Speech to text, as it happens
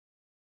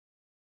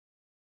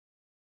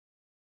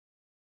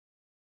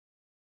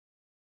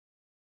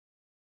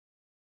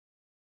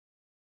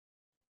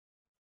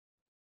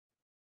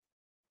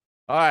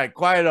All right,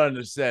 quiet on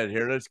the set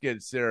here. Let's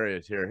get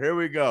serious here. Here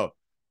we go.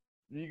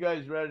 You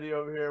guys ready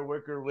over here,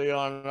 Wicker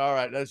Leon? All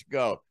right, let's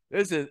go.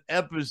 This is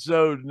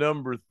episode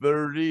number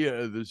 30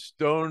 of the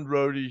Stoned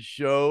Roadie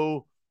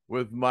Show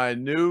with my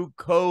new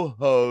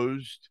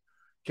co-host,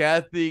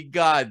 Kathy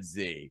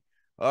Godze.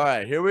 All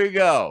right, here we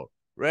go.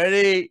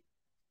 Ready?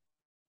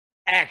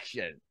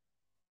 Action.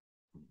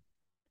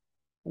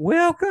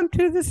 Welcome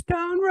to the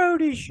Stone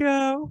Roadie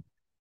Show.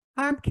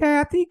 I'm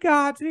Kathy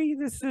Godze.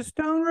 This is the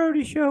Stone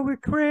Roadie Show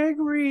with Craig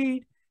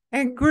Reed.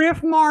 And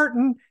Griff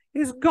Martin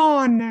is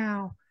gone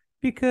now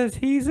because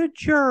he's a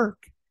jerk.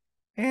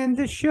 And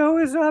the show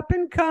is up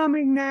and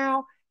coming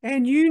now,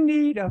 and you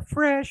need a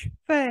fresh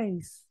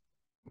face.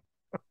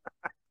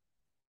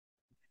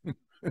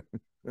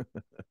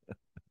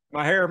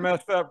 My hair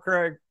messed up,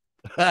 Craig.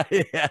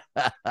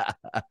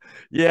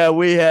 Yeah,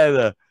 we had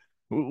a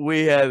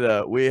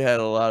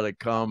lot of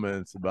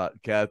comments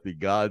about Kathy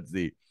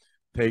Godze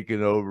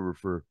taking over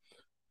for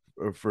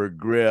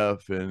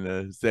Griff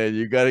and saying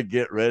you got to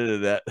get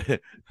rid of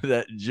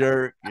that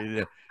jerk,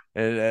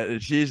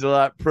 and she's a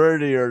lot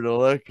prettier to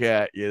look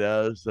at,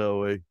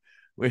 So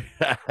we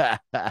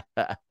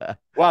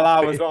while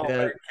I was on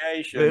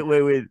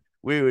vacation,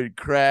 we would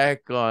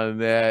crack on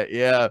that.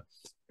 Yeah,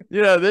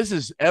 this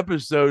is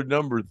episode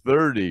number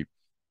 30.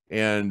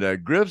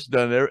 And Griff's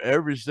done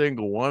every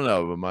single one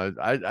of them.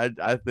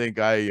 I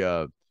think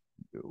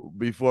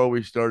before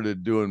we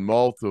started doing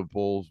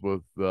multiples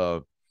with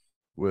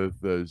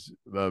Mitch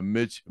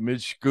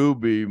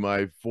Scooby,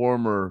 my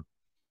former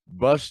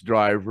bus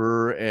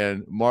driver,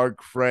 and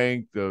Mark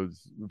Frank, the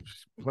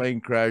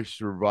plane crash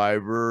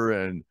survivor,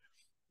 and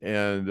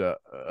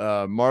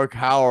Mark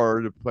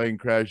Howard, the plane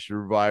crash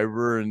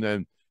survivor, and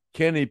then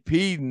Kenny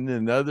Peden,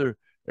 another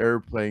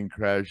airplane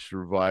crash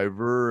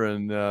survivor,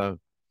 and oh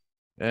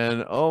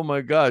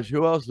my gosh,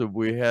 who else have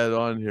we had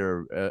on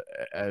here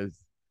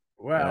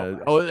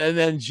and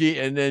then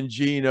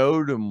Gene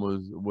Odom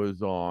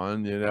was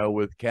on,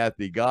 with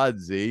Kathy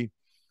Godze,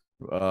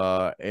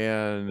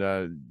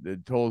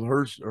 and told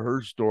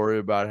her story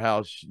about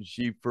how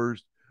she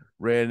first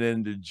ran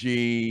into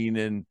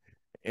Gene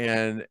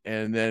and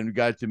then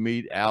got to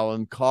meet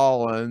Alan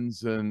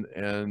Collins and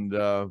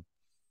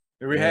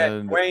we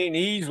had Dwayne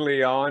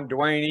Easley on,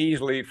 Dwayne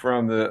Easley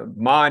from the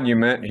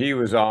Monument. He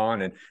was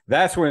on, and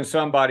that's when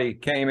somebody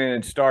came in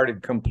and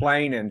started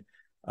complaining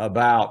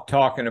about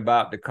talking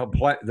about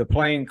the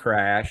plane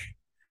crash,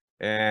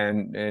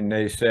 and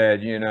they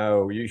said,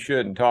 you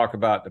shouldn't talk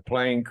about the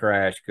plane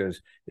crash because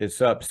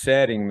it's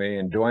upsetting me.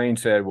 And Dwayne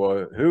said,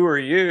 well, who are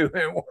you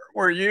and where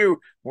were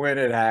you when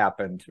it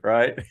happened,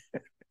 right?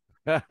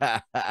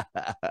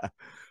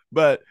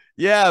 But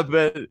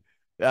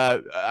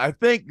I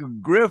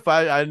think Griff,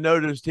 I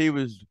noticed he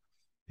was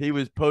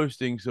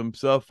posting some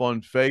stuff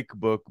on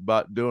Facebook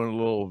about doing a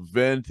little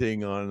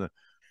venting on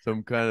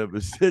some kind of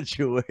a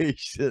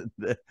situation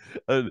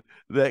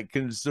that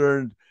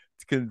concerned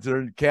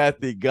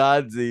Kathy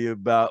Godze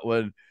about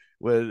when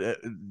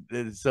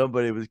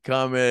somebody was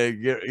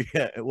commenting.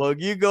 Well,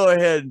 you go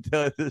ahead and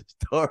tell the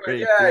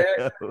story.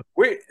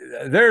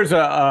 There's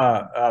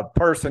a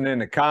person in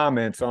the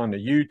comments on the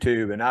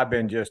YouTube, and I've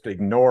been just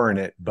ignoring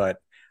it, but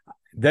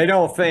they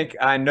don't think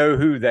I know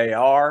who they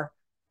are,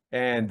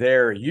 and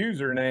their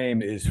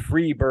username is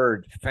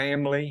Freebird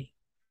Family,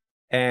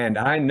 and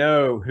I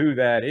know who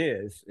that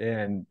is,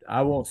 and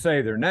I won't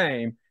say their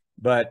name,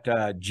 but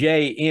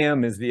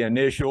JM is the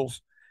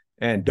initials,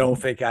 and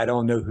don't think I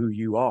don't know who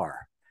you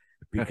are,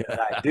 because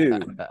I do.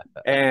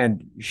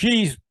 And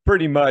she's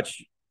pretty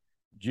much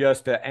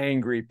just an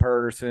angry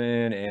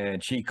person,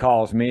 and she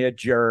calls me a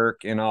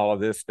jerk and all of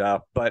this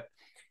stuff, but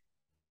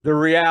the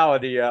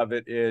reality of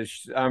it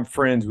is I'm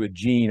friends with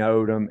Gene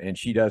Odom, and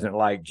she doesn't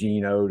like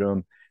Gene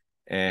Odom.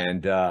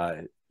 And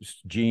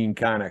Gene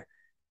kind of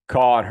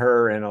caught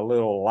her in a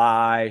little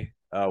lie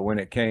when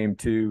it came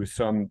to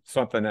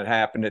something that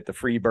happened at the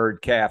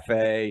Freebird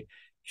Cafe.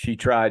 She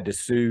tried to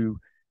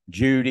sue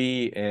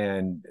Judy,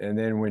 and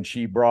then when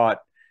she brought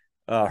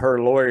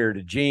her lawyer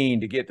to Gene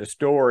to get the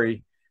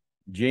story,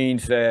 Gene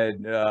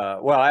said,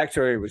 well,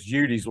 actually, it was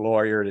Judy's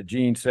lawyer that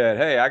Gene said,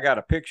 hey, I got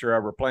a picture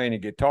of her playing a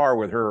guitar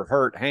with her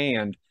hurt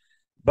hand,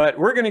 but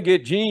we're going to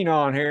get Gene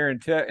on here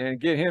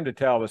and get him to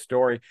tell the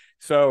story.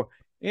 So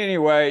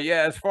anyway,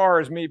 yeah, as far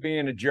as me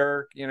being a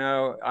jerk,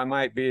 I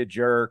might be a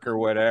jerk or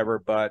whatever,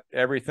 but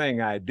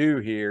everything I do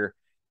here,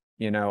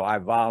 I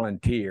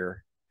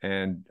volunteer.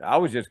 And I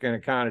was just going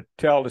to kind of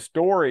tell the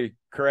story,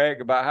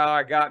 Craig, about how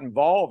I got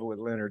involved with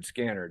Lynyrd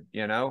Skynyrd,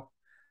 Yeah.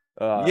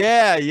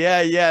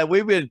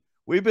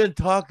 We've been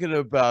talking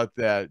about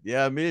that.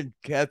 Yeah, me and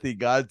Kathy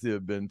Godze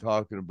have been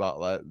talking about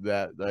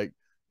that. Like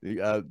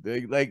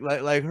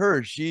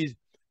her,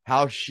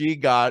 how she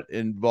got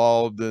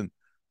involved in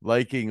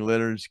liking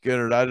Lynyrd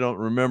Skynyrd. I don't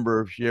remember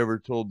if she ever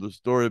told the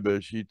story,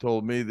 but she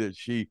told me that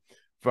she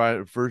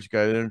first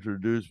got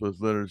introduced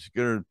with Lynyrd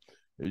Skynyrd.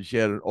 She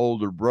had an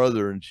older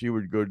brother, and she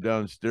would go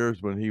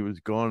downstairs when he was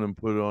gone and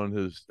put on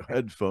his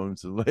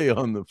headphones and lay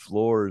on the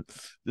floor and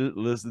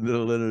listen to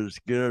Lynyrd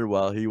Skynyrd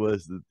while he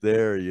wasn't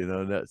there,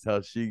 and that's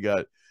how she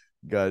got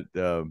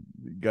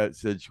got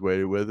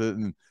situated with it.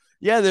 And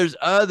yeah, there's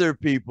other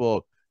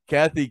people.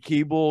 Kathy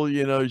Keeble,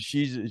 you know,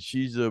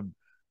 she's a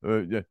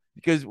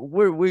because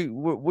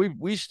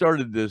we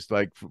started this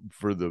like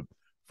for the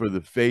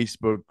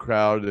Facebook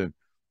crowd and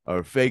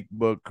or fake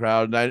book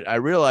crowd, and I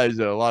realized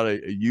that a lot of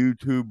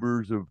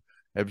YouTubers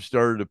have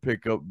started to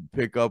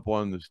pick up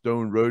on the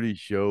Stone Roadie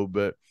show.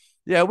 But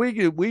yeah,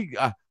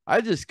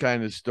 I just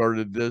kind of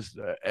started this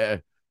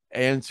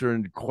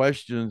answering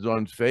questions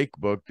on fake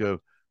book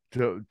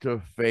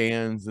to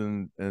fans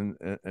and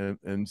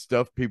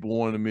stuff. People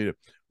wanted me to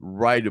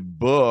write a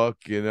book,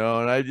 you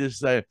know, and I just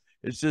say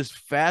it's just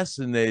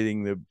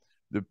fascinating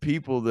the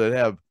people that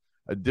have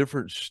a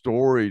different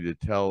story to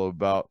tell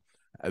about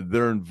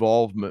their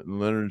involvement in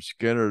Lynyrd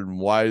Skynyrd and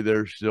why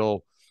they're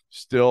still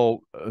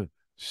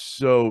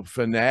so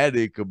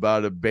fanatic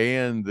about a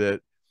band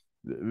that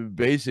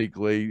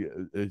basically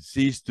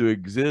ceased to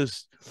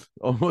exist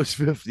almost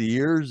 50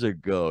 years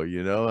ago,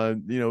 you know.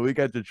 And you know, we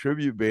got the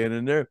tribute band,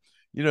 and they're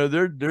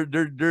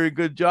doing a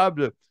good job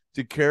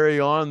to carry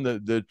on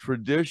the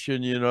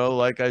tradition, you know.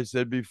 Like I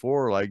said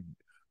before,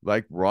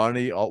 like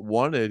Ronnie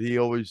wanted, he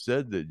always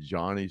said that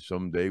Johnny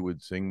someday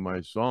would sing my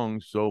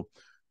songs. So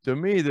to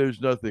me,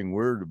 there's nothing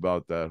weird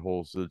about that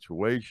whole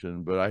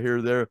situation. But I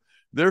hear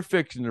they're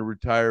fixing to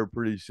retire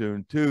pretty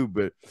soon too.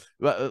 But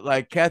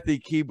like Kathy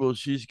Keeble,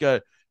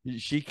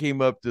 she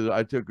came up to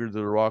I took her to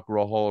the Rock and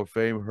Roll Hall of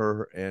Fame,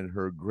 her and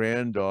her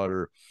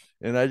granddaughter,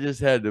 and I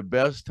just had the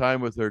best time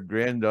with her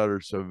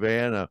granddaughter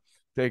Savannah.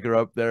 Take her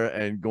up there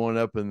and going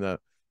up in the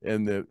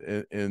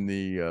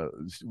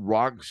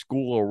rock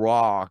school of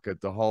rock at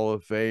the Hall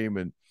of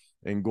Fame,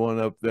 and going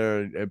up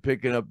there and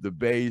picking up the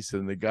bass,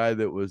 and the guy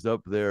that was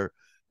up there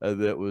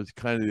that was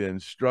kind of the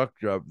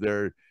instructor up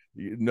there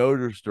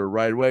noticed her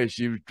right away.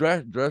 She was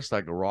dressed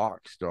like a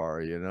rock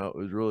star, you know. It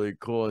was really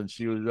cool, and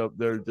she was up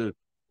there just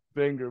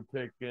finger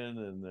picking,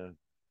 and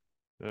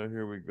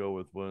here we go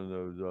with one of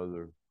those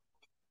other.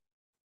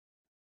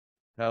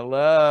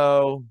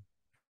 Hello.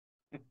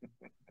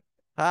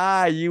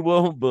 Hi, you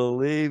won't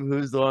believe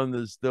who's on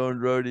the Stone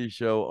Roadie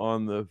show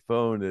on the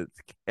phone. It's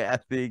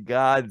Kathy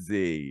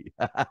Godzi.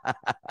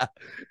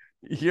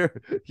 you're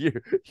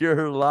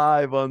you're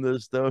live on the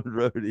Stone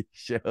Roadie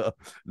show.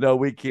 No,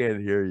 we can't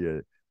hear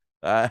you.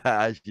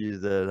 She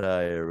said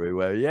hi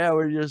everywhere. Yeah,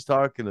 we're just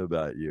talking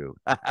about you.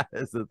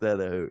 Isn't that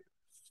a hoot?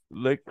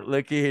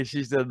 Looky here.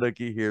 She said,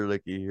 looky here,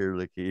 looky here,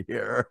 looky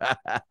here.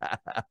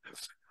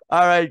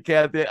 All right,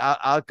 Kathy,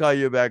 I'll call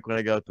you back when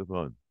I got the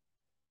phone.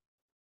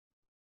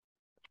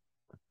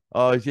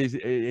 Oh, she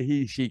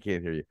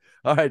can't hear you.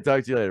 All right,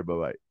 talk to you later. Bye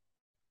bye.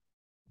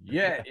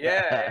 Yeah,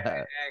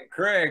 and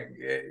Craig,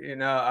 you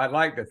know, I'd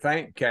like to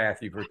thank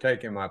Kathy for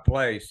taking my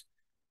place.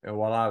 And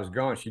while I was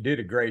gone, she did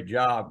a great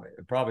job.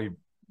 Probably,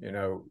 you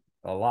know,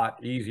 a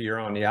lot easier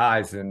on the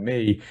eyes than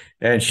me.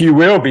 And she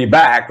will be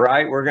back,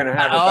 right? We're going to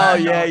have her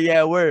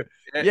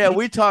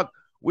back.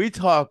 We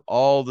talk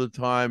all the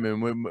time,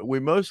 and we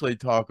mostly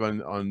talk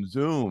on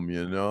Zoom,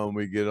 you know, and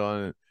we get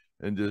on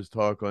and just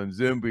talk on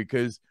Zoom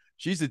because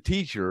she's a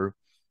teacher,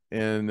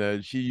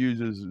 and she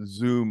uses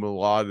Zoom a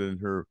lot in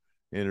her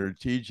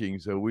teaching.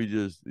 So we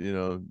just, you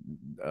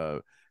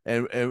know,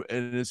 and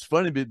it's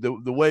funny,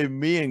 the way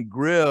me and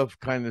Griff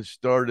kind of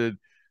started,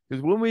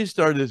 because when we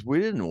started this,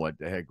 we didn't know what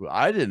the heck.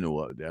 I didn't know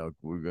what the heck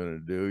we were gonna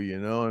do, you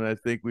know. And I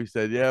think we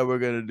said, yeah, we're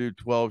gonna do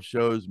 12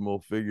 shows and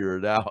we'll figure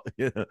it out.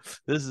 You know,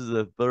 this is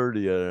a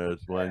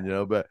 30th one, you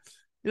know. But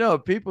you know,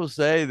 people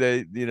say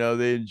they, you know,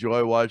 they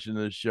enjoy watching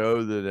the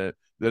show, that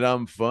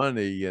I'm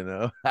funny, you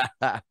know.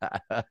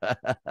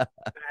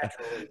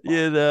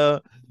 You know,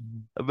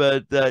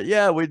 but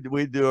yeah, we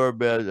do our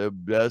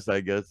best,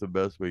 I guess, the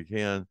best we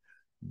can.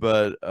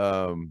 But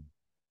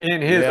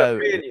in his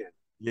opinion.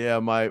 Yeah,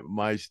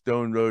 my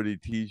Stone Roadie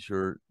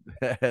t-shirt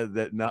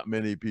that not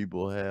many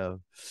people have.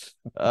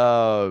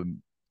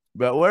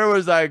 But where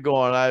was I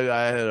going?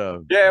 I had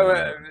a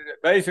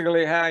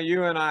basically how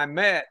you and I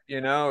met,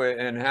 you know,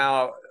 and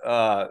how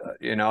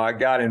you know, I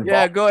got involved.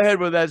 Yeah, go ahead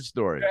with that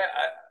story.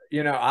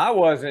 You know, I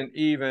wasn't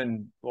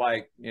even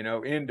like, you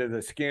know, into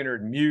the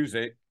Skynyrd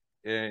music.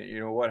 And you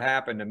know what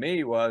happened to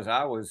me was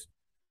I was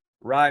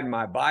riding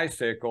my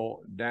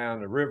bicycle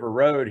down the river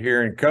road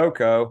here in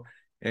Cocoa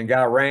and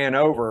got ran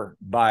over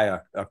by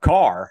a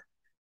car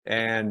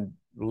and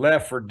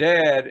left for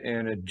dead,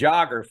 and a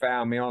jogger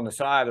found me on the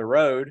side of the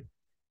road,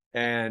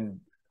 and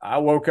I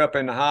woke up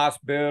in the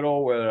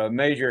hospital with a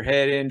major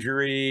head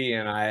injury,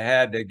 and I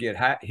had to get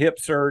hip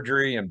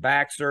surgery and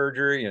back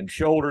surgery and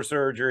shoulder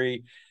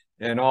surgery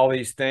and all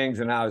these things,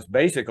 and I was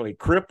basically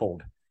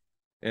crippled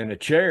in a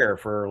chair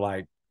for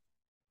like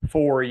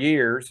 4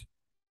 years.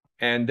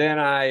 And then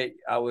I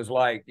was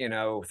like, you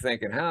know,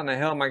 thinking, how in the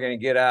hell am I going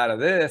to get out of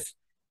this?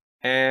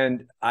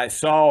 And I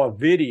saw a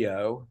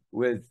video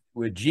with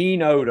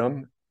Gene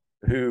Odom,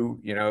 who,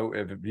 you know,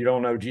 if you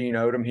don't know Gene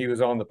Odom, he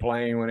was on the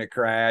plane when it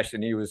crashed,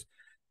 and he was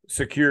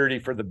security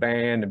for the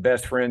band and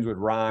best friends with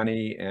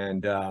Ronnie.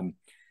 And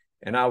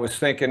I was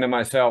thinking to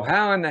myself,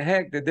 how in the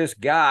heck did this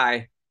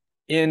guy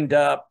end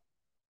up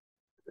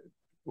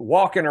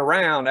walking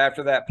around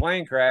after that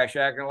plane crash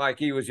acting like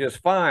he was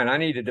just fine. I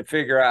needed to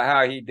figure out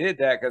how he did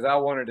that because I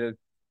wanted to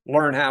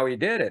learn how he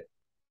did it.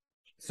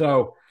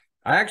 So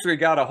I actually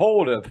got a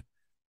hold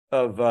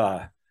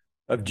of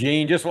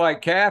Gene, just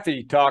like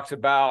Kathy talks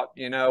about.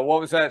 What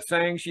was that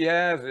saying she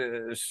has?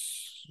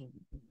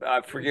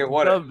 I forget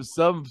what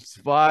some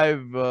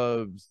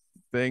 5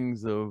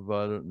 things of,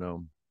 I don't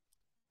know,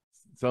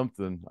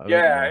 something.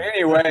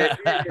 Anyway,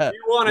 if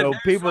you want to do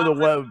people something,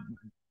 the web.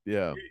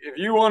 Yeah. If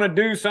you want to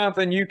do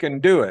something, you can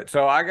do it.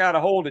 So I got a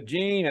hold of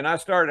Gene and I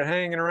started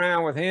hanging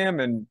around with him,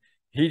 and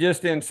he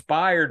just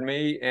inspired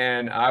me.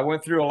 And I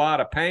went through a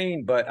lot of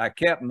pain, but I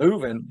kept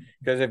moving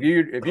because if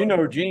you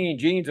know Gene,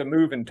 Gene's a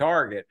moving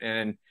target.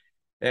 And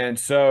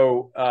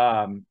so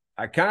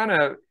I kind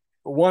of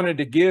wanted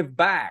to give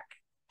back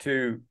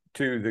to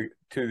the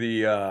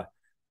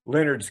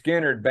Lynyrd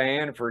Skynyrd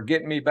band for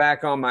getting me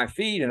back on my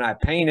feet. And I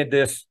painted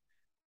this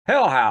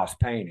Hell House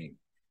painting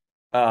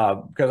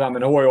because I'm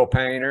an oil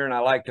painter and I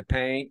like to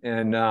paint.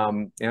 And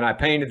I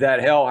painted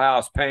that Hell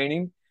House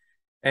painting.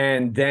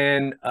 And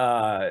then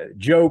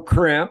Joe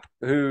Crimp,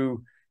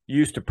 who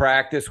used to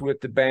practice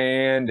with the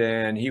band,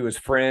 and he was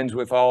friends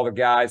with all the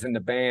guys in the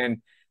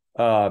band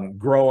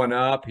growing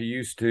up. He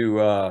used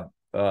to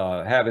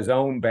have his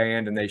own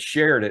band, and they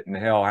shared it in the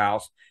Hell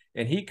House.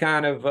 And he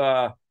kind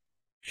of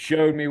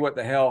showed me what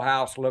the Hell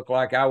House looked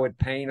like. I would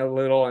paint a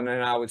little, and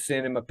then I would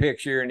send him a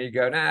picture, and he'd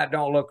go, "Nah, it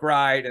don't look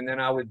right." And then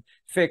I would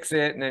fix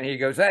it, and then he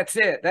goes, that's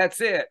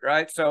it,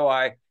 right? So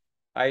I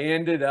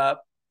ended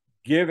up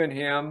giving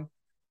him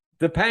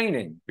the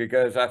painting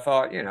because I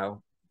thought,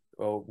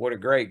 well, what a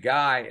great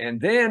guy.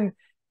 And then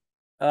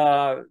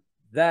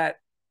that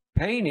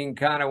painting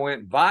kind of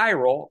went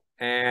viral,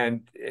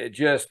 and it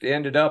just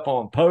ended up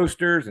on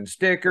posters and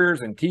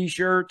stickers and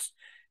T-shirts.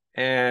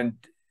 And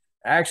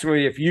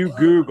actually, if you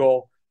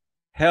Google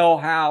Hell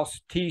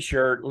House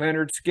T-shirt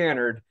Lynyrd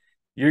Skynyrd,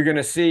 you're going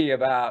to see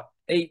about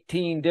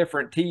 18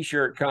 different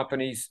T-shirt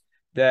companies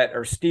that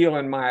are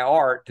stealing my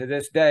art to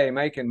this day,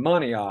 making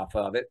money off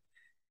of it.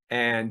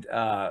 And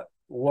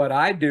what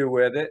I do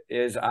with it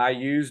is I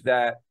use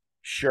that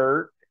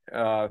shirt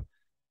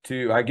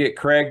I get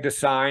Craig to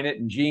sign it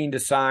and Gene to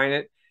sign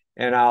it,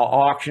 and I'll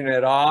auction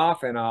it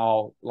off, and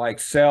I'll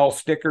sell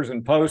stickers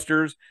and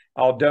posters.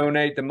 I'll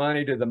donate the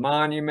money to the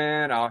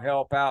monument. I'll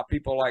help out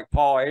people like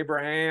Paul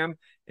Abraham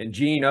and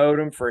Gene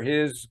Odom for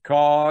his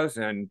cause.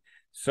 And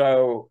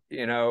so,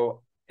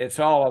 it's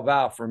all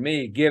about, for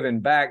me, giving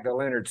back to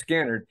Lynyrd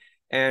Skynyrd.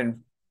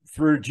 And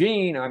through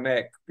Gene, I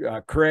met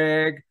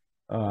Craig.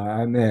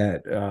 I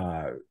met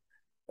a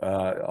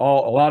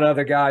lot of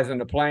other guys in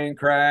the plane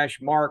crash,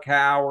 Mark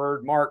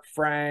Howard, Mark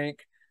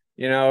Frank,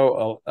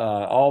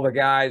 all the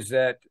guys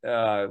that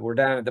were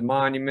down at the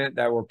monument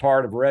that were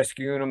part of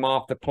rescuing them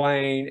off the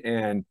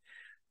plane.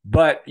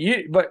 But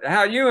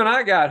how you and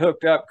I got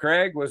hooked up,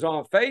 Craig, was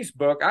on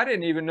Facebook. I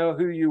didn't even know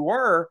who you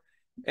were.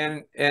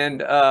 And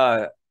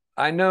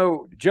I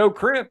know Joe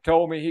Crimp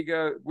told me,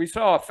 we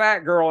saw a fat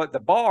girl at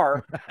the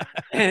bar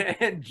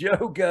and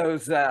Joe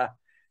goes,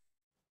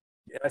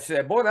 I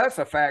said, boy, that's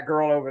a fat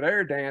girl over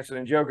there dancing.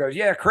 And Joe goes,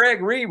 yeah,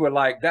 Craig Reed would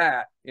like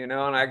that, and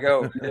I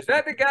go, is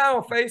that the guy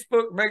on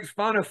Facebook makes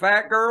fun of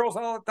fat girls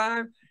all the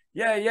time?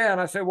 Yeah.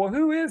 And I said, well,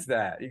 who is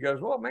that? He goes,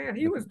 well, man,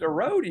 he was the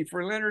roadie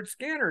for Lynyrd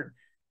Skynyrd.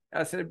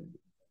 I said,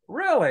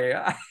 really?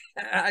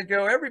 I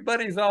go,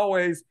 everybody's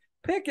always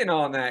picking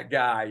on that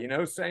guy,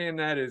 saying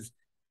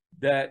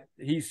that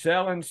he's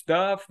selling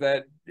stuff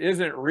that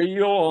isn't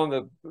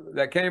real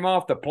that came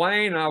off the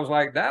plane. And I was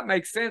like, that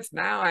makes sense.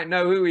 Now I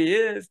know who he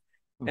is.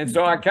 And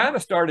so I kind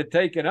of started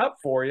taking up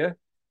for you.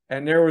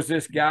 And there was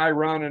this guy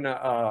running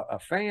a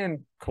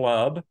fan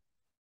club.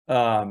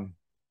 I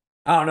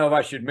don't know if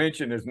I should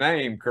mention his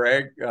name,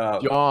 Craig.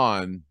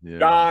 John. Yeah.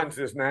 John's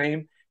his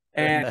name.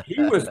 And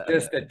he was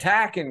just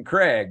attacking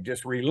Craig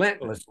just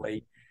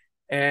relentlessly.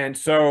 And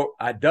so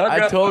I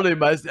told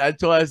him, I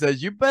said,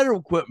 you better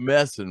quit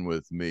messing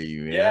with me,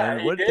 man.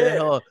 Yeah, what the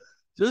hell?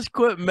 Just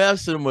quit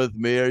messing with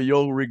me or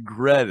you'll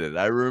regret it.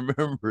 I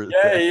remember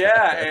that.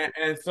 Yeah.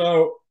 And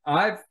so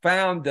I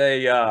found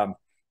a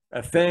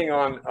thing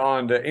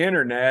on the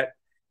internet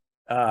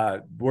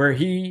where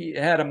he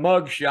had a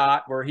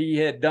mugshot where he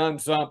had done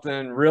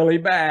something really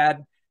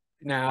bad.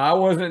 Now, I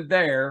wasn't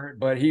there,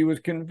 but he was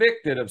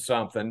convicted of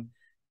something.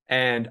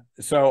 And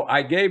so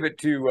I gave it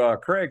to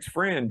Craig's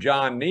friend,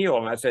 John Neal.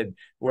 And I said,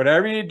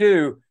 whatever you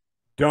do,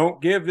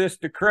 don't give this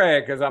to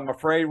Craig because I'm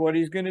afraid what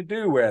he's going to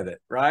do with it.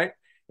 Right.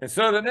 And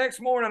so the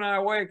next morning I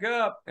wake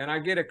up and I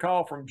get a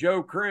call from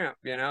Joe Crimp,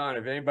 and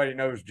if anybody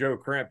knows Joe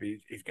Crimp,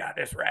 he's got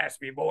this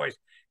raspy voice.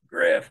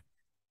 Griff,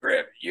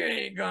 you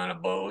ain't gonna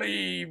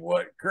believe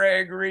what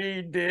Craig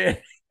Reed did.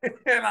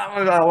 And I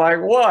was like,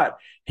 what?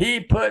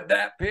 He put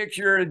that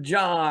picture of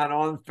John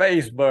on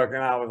Facebook,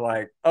 and I was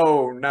like,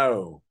 oh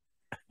no.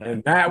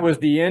 And that was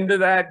the end of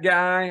that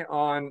guy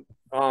on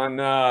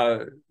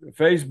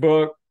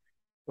Facebook.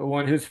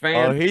 when his Oh,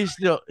 fans.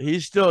 he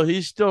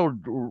still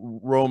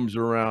roams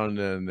around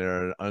in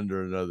there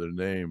under another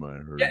name, I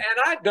Yeah, heard. and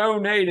I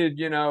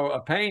donated, a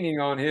painting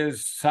on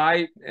his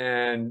site,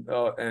 and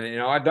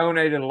I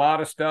donated a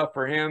lot of stuff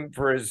for him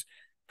for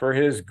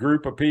his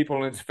group of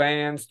people and his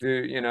fans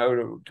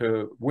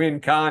to win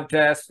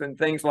contests and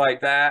things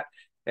like that.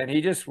 And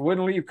he just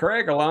wouldn't leave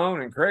Craig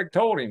alone. And Craig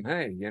told him,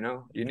 "Hey,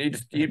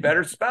 you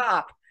better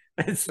stop."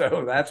 And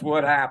so that's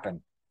what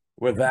happened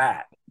with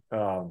that.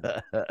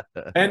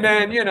 And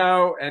then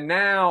and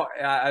now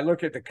I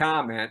look at the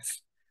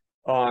comments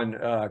on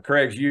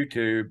Craig's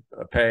YouTube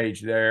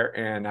page there,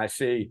 and I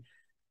see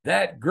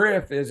that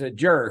Griff is a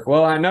jerk.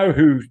 Well, I know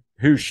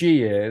who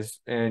she is,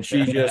 and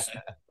she's just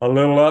a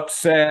little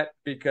upset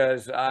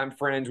because I'm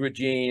friends with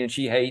Gene and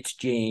she hates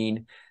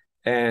Gene.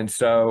 And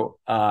so,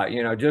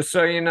 just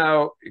so you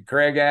know,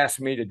 Craig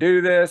asked me to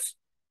do this.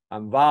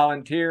 I'm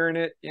volunteering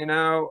it,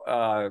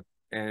 and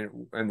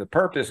the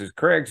purpose is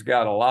Craig's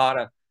got a lot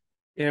of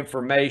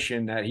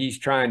information that he's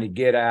trying to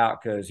get out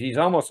because he's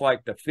almost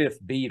like the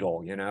fifth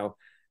Beatle,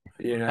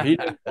 he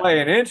didn't play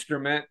an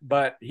instrument,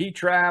 but he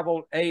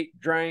traveled, ate,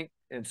 drank,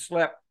 and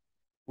slept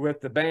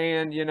with the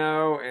band,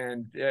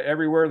 and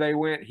everywhere they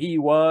went, he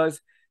was.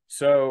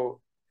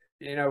 So,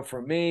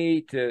 for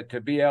me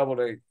to be able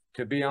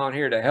to be on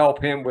here to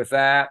help him with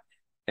that,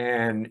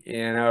 and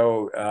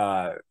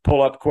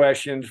pull up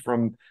questions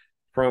from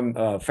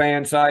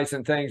fan sites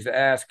and things to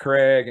ask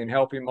Craig and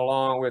help him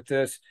along with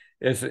this.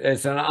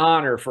 It's an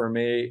honor for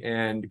me,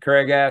 and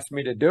Craig asked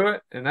me to do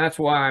it, and that's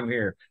why I'm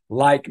here,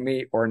 like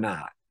me or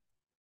not.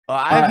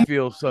 I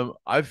feel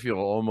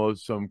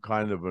almost some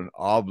kind of an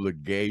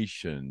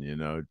obligation,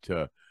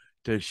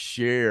 to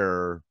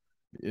share,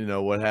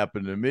 what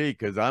happened to me,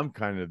 because I'm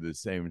kind of the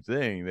same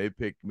thing. They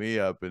picked me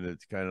up, and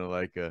it's kind of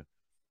like I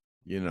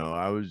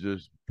was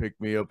just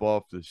picked me up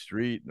off the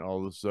street, and all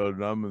of a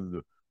sudden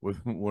I'm with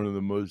one of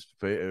the most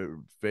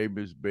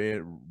famous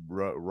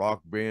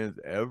rock bands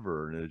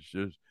ever, and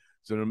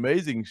it's an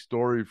amazing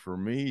story for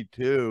me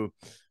too.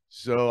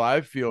 So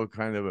I feel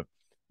kind of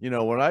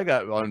when I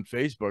got on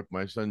Facebook,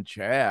 my son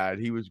Chad,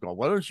 he was going,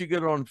 "Why don't you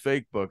get on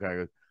Facebook?" I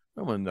go,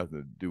 "I want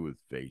nothing to do with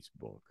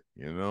Facebook,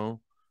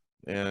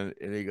 And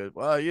he goes,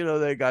 "Well,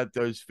 they got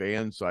those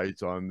fan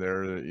sites on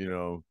there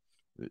that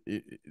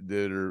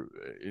that are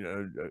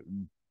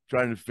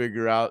trying to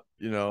figure out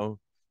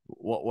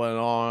what went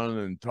on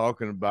and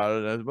talking about it."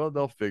 And I said, "Well,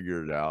 they'll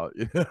figure it out."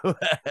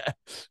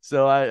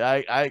 So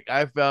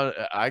I found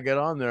I got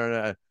on there,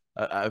 and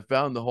I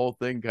found the whole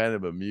thing kind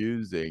of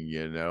amusing,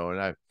 and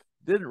I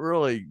didn't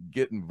really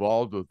get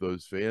involved with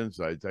those fan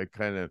sites. I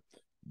kind of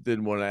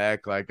didn't want to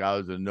act like I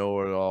was a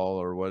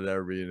know-it-all or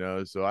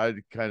whatever. So I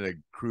kind of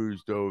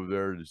cruised over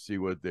there to see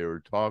what they were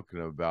talking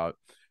about,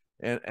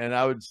 and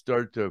I would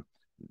start to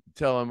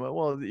tell them,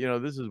 "Well,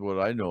 this is what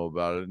I know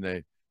about it," and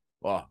they,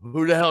 "Well,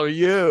 who the hell are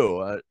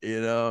you?"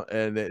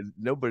 And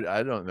nobody,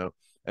 I don't know.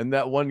 And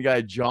that one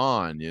guy,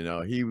 John,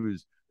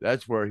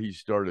 that's where he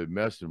started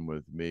messing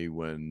with me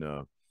when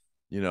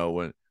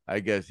I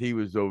guess he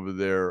was over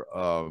there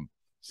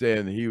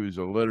saying he was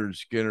a Lynyrd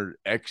Skynyrd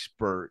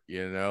expert,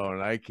 and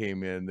I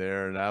came in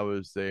there and I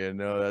was saying,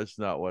 "No, that's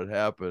not what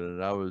happened,"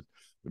 and I was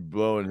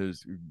blowing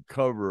his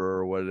cover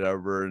or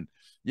whatever. And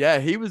yeah,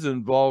 he was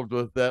involved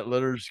with that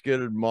Lynyrd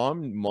Skynyrd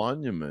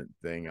monument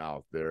thing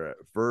out there at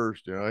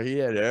first. He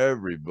had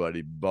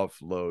everybody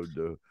buffaloed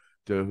to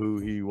who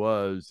he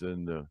was,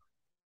 and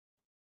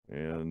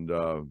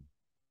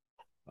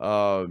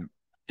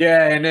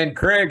yeah, and then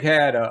Craig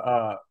had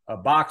a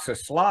box of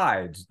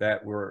slides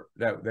that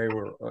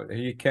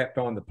he kept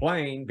on the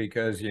plane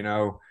because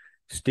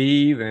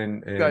Steve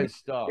and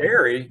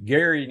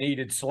Gary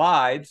needed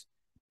slides,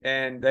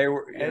 and they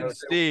were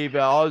Steve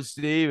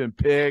and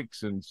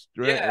picks and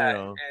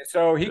and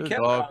so he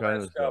kept all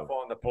kind that of stuff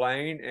on the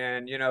plane,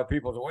 and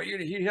people say, "Well,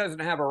 he doesn't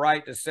have a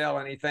right to sell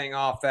anything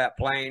off that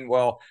plane."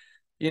 Well,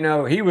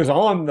 he was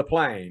on the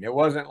plane. It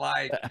wasn't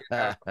like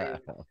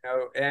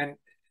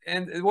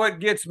and what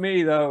gets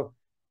me though,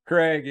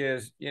 Craig,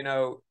 is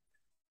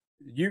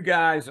you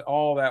guys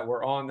all that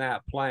were on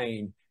that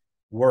plane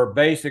were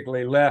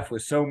basically left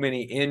with so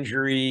many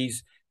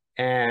injuries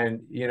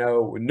and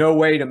no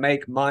way to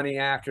make money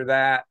after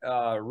that,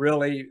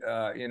 really,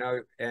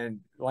 and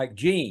like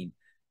Gene,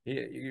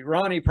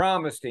 Ronnie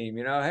promised him,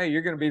 "Hey,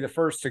 you're going to be the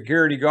first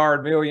security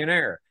guard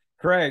millionaire.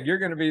 Craig, you're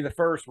going to be the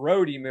first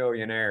roadie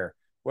millionaire."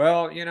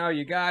 Well,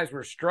 you guys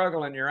were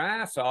struggling your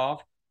ass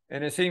off,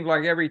 and it seems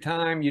like every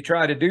time you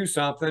try to do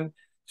something,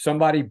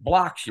 somebody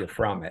blocks you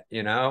from it.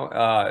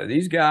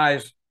 These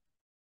guys,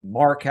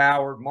 Mark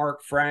Howard,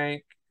 Mark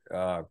Frank,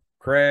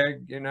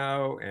 Craig,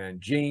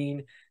 and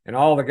Gene, and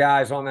all the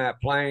guys on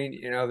that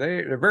plane,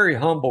 they're very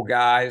humble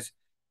guys,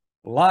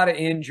 a lot of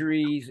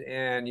injuries,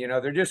 and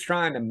they're just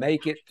trying to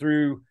make it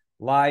through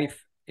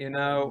life,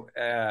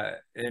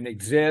 and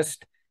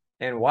exist.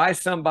 And why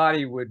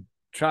somebody would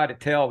try to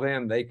tell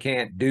them they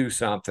can't do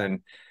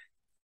something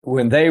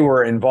when they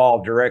were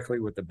involved directly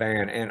with the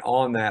band and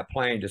on that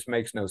plane just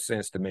makes no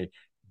sense to me.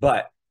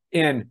 But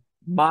in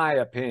my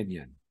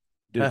opinion,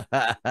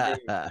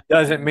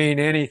 doesn't mean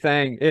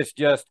anything. It's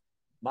just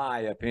my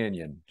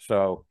opinion.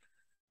 So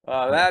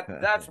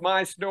that's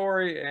my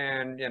story.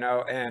 And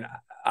and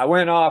I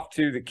went off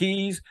to the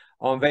Keys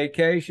on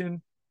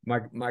vacation.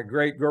 My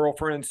great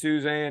girlfriend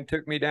Suzanne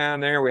took me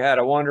down there. We had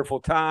a wonderful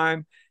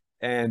time,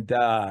 and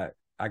I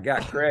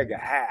got Craig a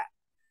hat.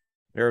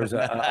 There was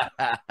a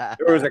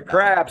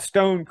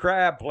stone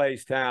crab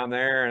place down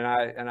there,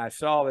 and I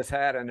saw this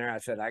hat in there. I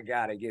said, I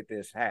got to get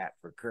this hat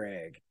for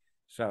Craig.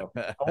 So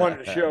I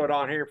wanted to show it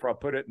on here before I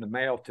put it in the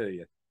mail to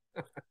you.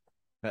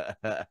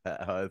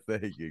 Oh,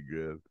 thank you,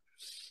 Griff.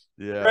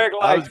 Yeah, Craig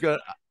likes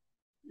gifts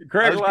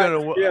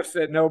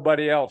that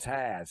nobody else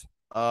has.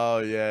 Oh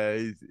yeah,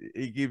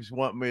 he keeps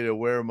wanting me to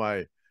wear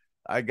my.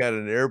 I got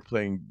an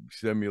airplane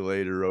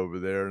simulator over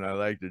there, and I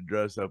like to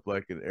dress up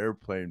like an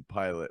airplane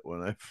pilot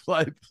when I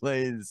fly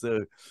planes.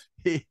 So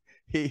he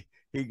he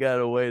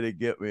got a way to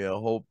get me a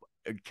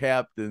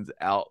captain's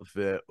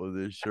outfit with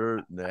his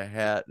shirt and the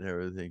hat and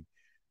everything.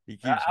 He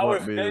keeps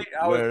wanting me to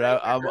wear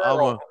it. I'm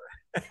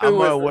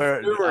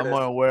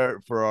gonna wear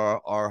it for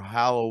our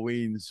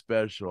Halloween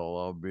special.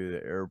 I'll be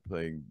the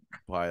airplane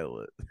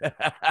pilot.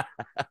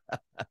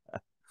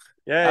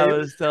 Yeah, I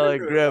was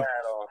telling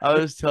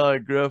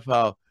Griff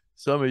how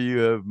some of you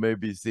have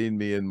maybe seen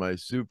me in my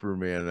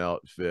Superman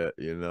outfit,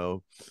 and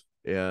on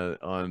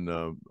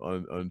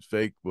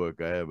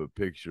Facebook I have a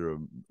picture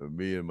of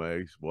me and my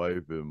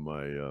ex-wife and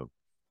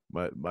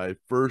my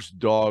first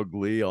dog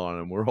Leon,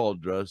 and we're all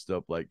dressed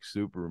up like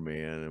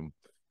Superman,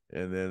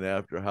 and then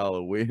after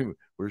Halloween,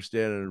 we're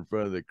standing in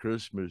front of the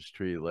Christmas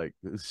tree like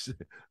this,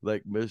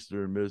 like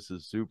Mr. and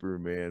Mrs.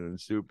 Superman and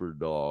Super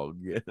Dog.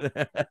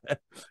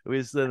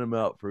 We sent them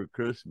out for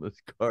Christmas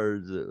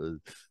cards. It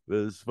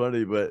was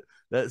funny, but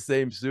that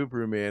same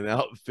Superman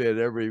outfit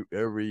every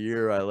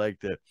year I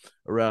like to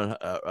around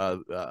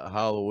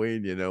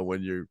Halloween.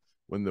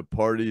 When the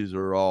parties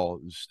are all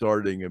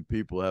starting and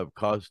people have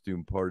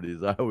costume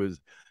parties, I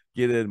always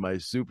get in my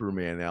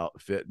Superman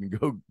outfit and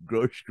go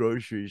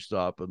grocery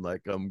shopping like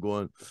I'm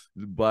going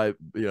to buy,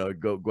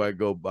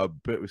 go buy a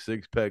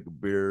 6-pack of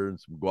beer and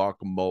some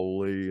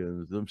guacamole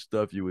and some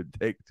stuff you would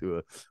take to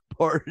a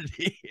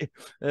party.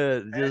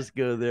 Just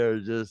go there,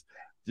 just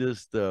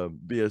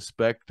be a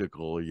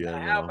spectacle,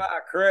 How about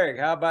Craig?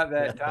 How about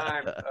that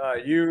time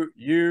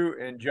you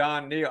and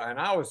John Neal, and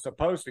I was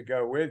supposed to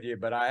go with you,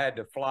 but I had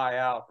to fly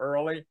out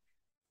early.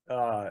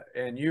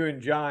 And you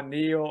and John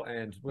Neal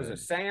and was it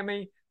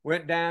Sammy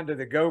went down to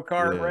the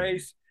go-kart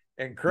race,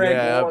 and Craig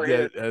wore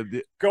his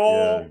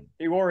skull.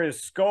 He wore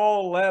his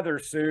skull leather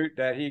suit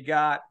that he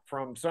got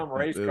from some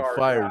race car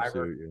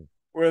driver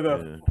with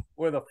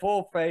a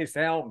full face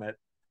helmet.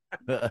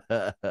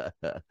 Well,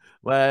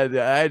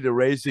 I had the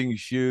racing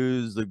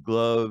shoes, the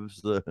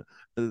gloves,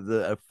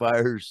 the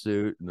fire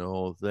suit, and the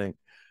whole thing.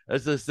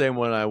 That's the same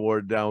one I wore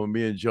down when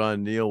me and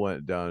John Neal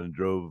went down and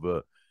drove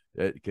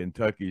at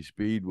Kentucky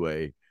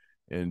Speedway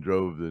and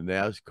drove the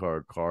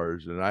NASCAR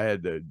cars. And I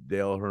had the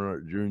Dale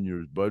Earnhardt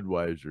Jr.'s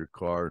Budweiser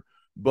car.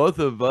 Both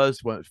of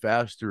us went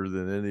faster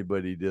than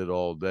anybody did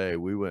all day.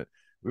 We went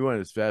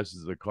as fast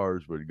as the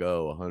cars would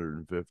go,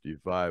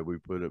 155. We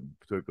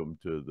took them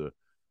to the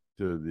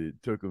limit,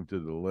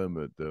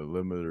 the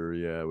limiter.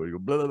 Yeah, we go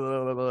blah,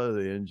 blah, blah, blah,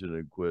 the engine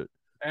had quit.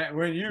 And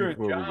when you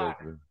and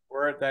John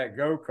were at that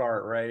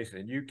go-kart race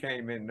and you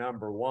came in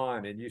number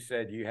one, and you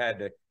said you had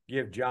to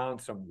give John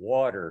some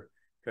water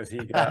because he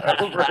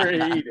got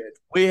overheated.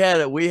 We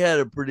had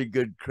a pretty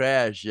good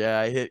crash.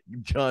 Yeah, I hit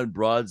John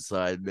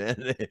broadside,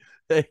 man.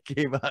 They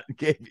came out and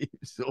gave him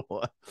some.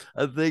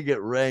 I think it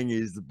rang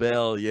his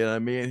bell.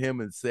 Me and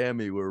him and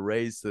Sammy were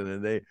racing,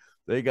 and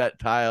they got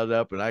tiled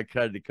up, and I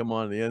tried to come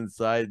on the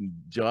inside, and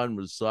John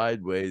was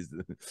sideways,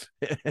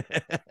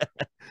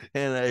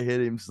 and I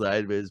hit him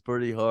sideways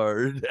pretty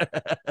hard.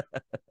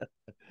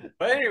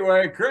 But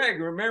anyway, Craig,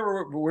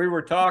 remember we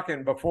were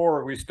talking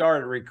before we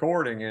started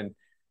recording, and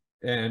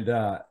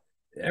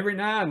every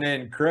now and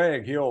then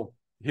Craig he'll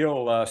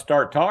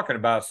start talking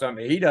about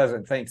something he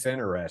doesn't think's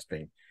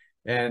interesting,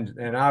 and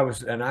I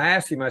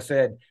asked him, I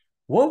said,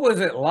 what was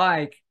it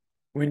like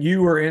when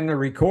you were in the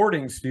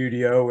recording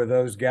studio with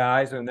those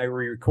guys and they were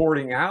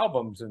recording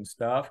albums and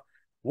stuff?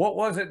 What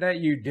was it that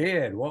you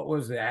did? What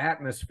was the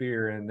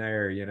atmosphere in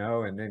there,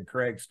 And then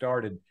Craig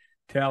started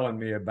telling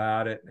me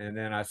about it. And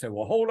then I said,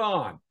 well, hold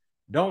on.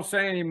 Don't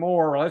say any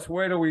more. Let's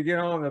wait till we get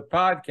on the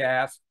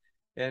podcast,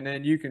 and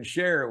then you can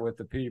share it with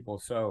the people.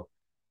 So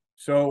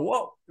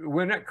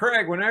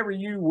Craig, whenever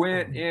you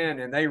went in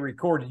and they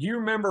recorded, do you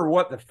remember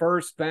what the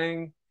first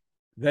thing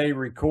they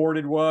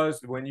recorded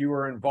was when you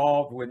were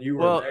involved, when you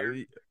were there?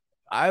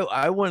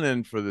 I went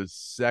in for the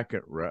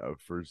second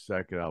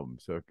album,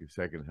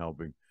 second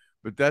helping,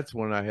 but that's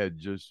when I had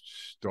just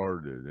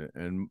started,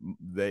 and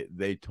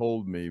they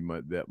told me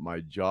that my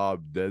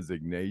job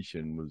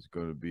designation was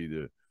going to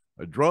be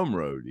a drum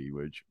roadie,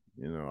 which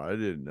I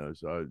didn't know.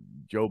 So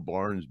Joe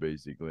Barnes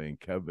basically and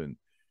Kevin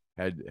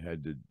had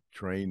to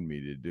train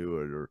me to do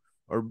it,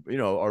 or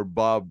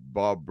Bob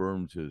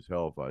Burns his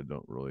help. I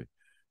don't really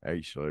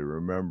actually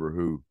remember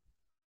who,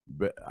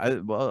 but I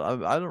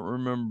don't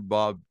remember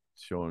Bob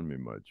showing me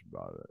much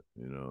about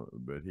it, you know,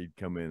 but he'd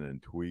come in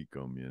and tweak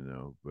them, you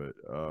know,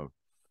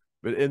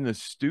 but in the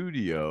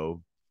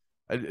studio,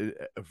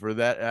 for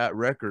that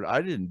record,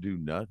 I didn't do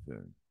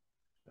nothing.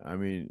 I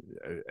mean,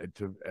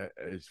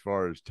 as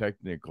far as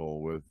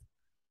technical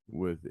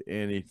with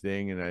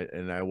anything,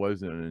 and I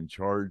wasn't in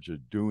charge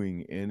of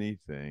doing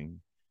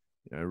anything.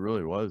 I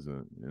really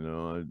wasn't. You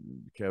know,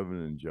 Kevin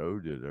and Joe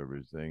did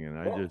everything, and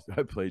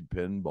I played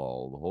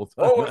pinball the whole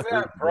time What was I was that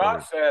there.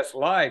 process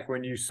like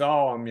when you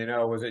saw them? You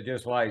know, was it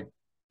just like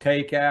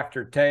take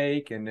after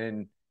take? And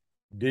then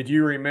did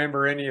you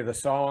remember any of the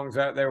songs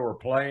that they were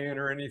playing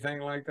or anything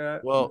like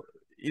that? Well,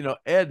 you know,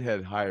 Ed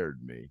had hired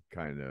me,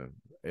 kind of.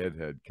 Ed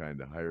had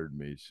kind of hired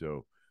me,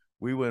 so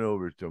we went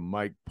over to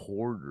Mike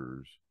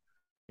Porter's,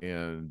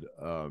 and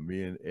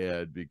me and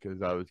Ed,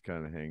 because I was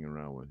kind of hanging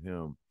around with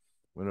him,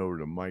 went over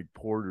to Mike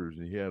Porter's,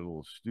 and he had a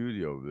little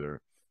studio over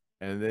there,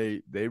 and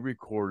they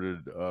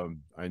recorded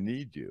 "I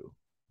Need You,"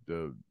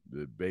 the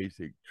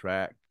basic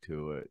track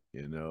to it.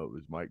 You know, it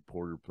was Mike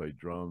Porter played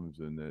drums,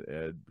 and then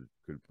Ed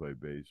could play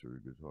bass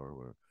or guitar, or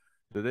whatever.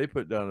 So they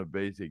put down a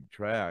basic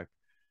track,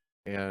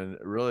 and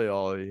really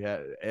all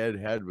Ed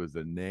had was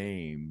a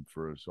name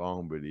for a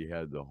song, but he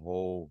had the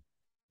whole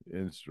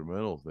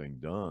instrumental thing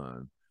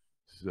done.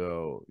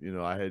 So, you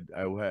know, I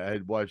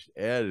had watched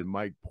Ed and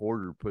Mike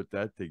Porter put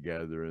that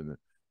together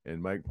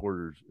in Mike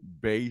Porter's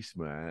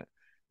basement,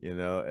 you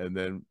know, and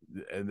then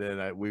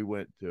we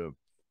went to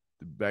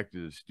back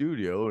to the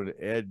studio, and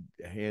Ed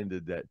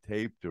handed that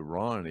tape to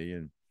Ronnie,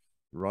 and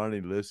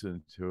Ronnie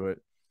listened to it,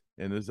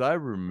 and as I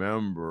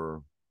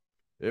remember,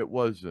 it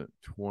wasn't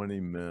 20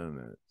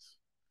 minutes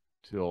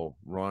till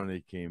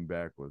Ronnie came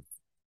back with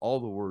all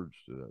the words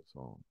to that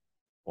song.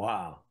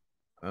 Wow.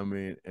 I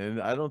mean,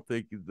 and I don't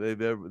think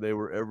they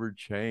were ever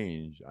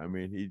changed. I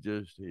mean, he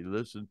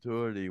listened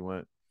to it. He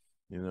went,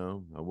 you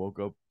know, I woke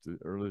up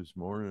early this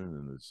morning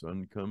and the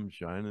sun comes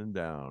shining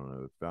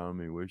down. It found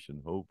me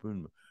wishing,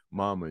 hoping,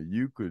 Mama,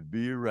 you could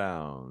be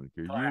around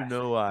because you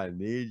know I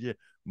need you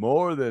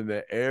more than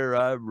the air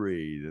I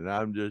breathe. And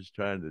I'm just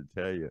trying to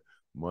tell you,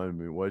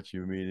 mommy, what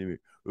you mean to me.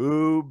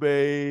 Ooh,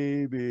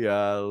 baby,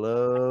 I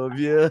love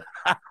you.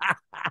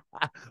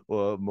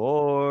 What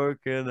more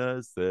can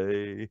I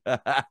say?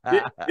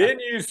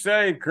 Didn't you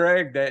say,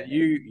 Craig, that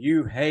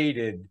you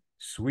hated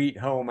Sweet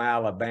Home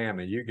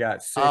Alabama? You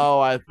got sick. Oh,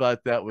 I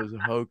thought that was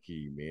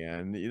hokey,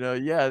 man. You know,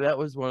 yeah, that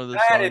was one of the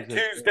I songs hated that came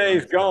on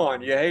Tuesday's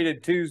Gone. You Saturday.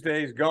 hated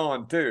Tuesday's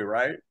Gone too,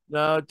 right?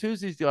 No,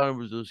 Tuesday's Gone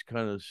was just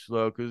kind of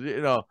slow because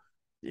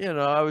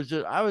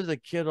I was a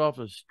kid off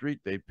the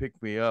street. They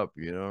picked me up,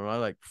 you know, and I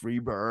like Free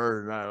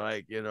Bird, and I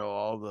like, you know,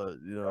 all the,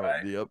 you know,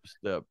 Right. the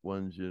upstep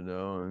ones, you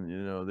know, and you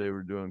know they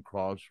were doing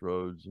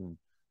Crossroads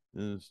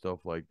and stuff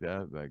like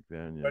that back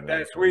then, you But know.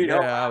 that So Sweet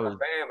Home yeah, I was.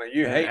 Alabama,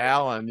 you And hated.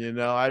 Alan, you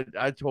know,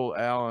 I told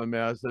Alan,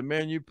 man, I said,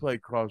 man, you play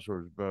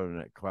Crossroads better than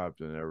that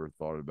Clapton ever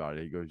thought about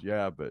it. He goes,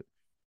 yeah, but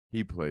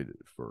he played it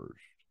first,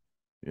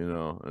 you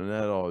know, and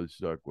that always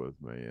stuck with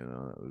me, you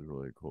know, that was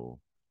really cool.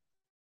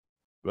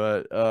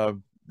 But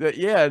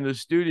yeah, in the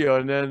studio,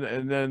 and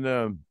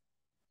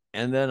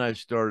then I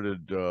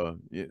started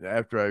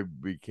after I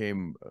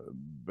became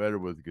better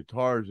with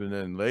guitars, and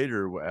then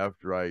later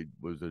after I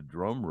was a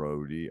drum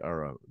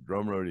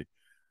roadie,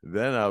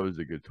 then I was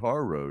a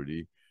guitar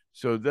roadie.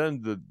 So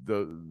then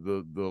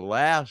the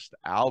last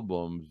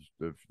albums,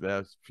 the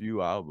last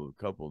few albums,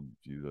 couple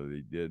few that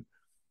they did,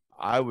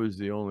 I was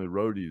the only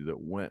roadie that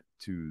went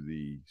to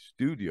the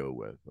studio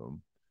with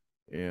them,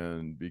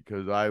 and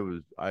because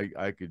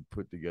I could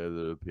put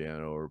together the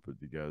piano or put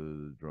together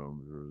the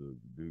drums or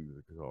do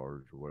the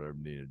guitars or whatever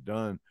needed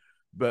done,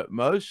 but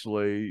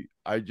mostly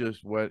I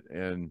just went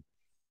and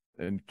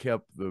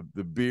kept the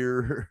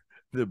beer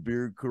the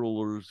beer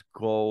coolers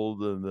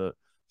cold and the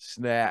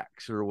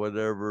snacks or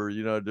whatever,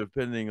 you know,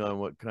 depending on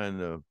what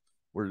kind of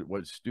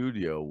what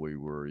studio we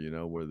were, you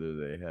know, whether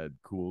they had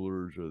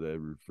coolers or they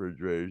had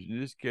refrigerators. You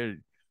just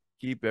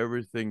keep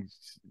everything,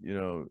 you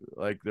know,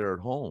 like they're at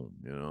home,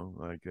 you know,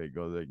 like they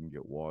can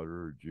get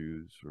water or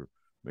juice or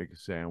make a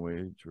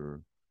sandwich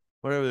or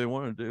whatever they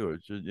want to do.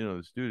 It's just, you know,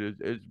 the studio,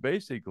 it's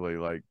basically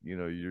like, you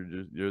know,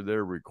 you're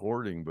there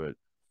recording, but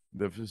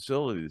the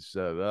facility is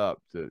set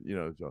up to, you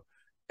know, so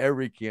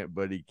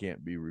everybody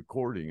can't be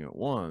recording at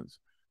once.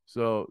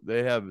 So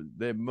they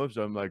most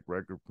of them like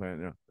record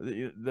plant,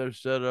 they're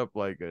set up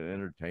like an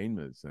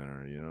entertainment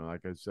center, you know,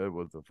 like I said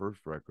with the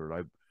first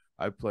record,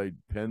 I played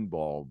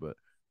pinball, but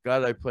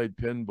God, I played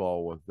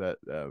pinball with that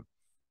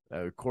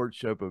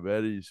courtship of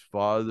Eddie's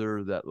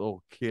father, that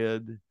little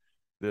kid,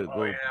 the Oh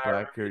little yeah, I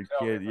black remember you haired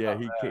telling me kid. Yeah,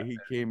 about he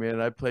came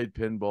in. I played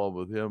pinball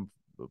with him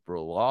for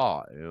a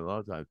lot, you know, a lot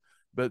of times.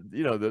 But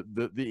you know,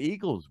 the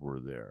Eagles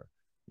were there,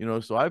 you know,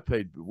 so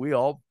we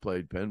all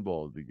played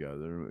pinball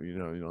together. You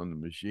know, on the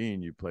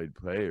machine you played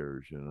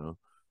players, you know.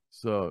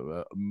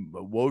 So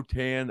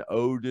Wotan,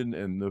 Odin,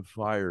 and the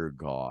Fire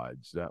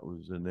Gods. That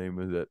was the name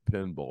of that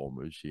pinball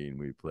machine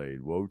we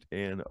played.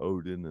 Wotan,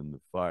 Odin, and the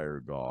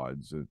Fire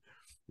Gods. And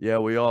yeah,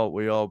 we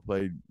all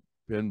played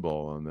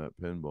pinball on that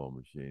pinball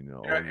machine.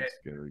 All the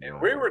Skinner guys.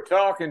 And we were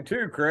talking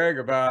too, Craig,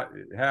 about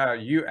how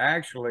you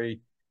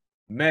actually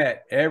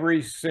met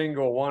every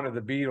single one of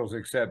the Beatles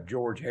except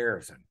George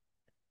Harrison.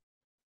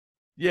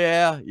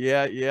 Yeah.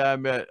 I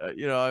met,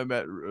 I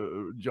met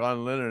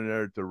John Lennon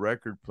there at the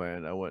record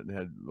plant. I went and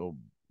had a little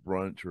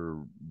brunch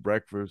or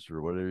breakfast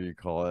or whatever you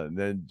call it. And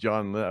then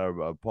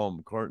Paul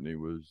McCartney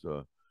was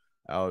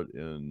out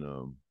in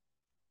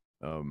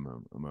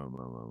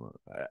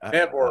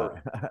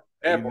Network.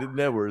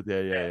 Network.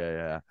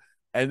 Yeah.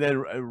 And then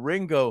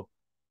Ringo.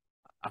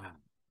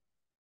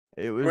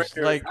 It was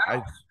like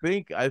I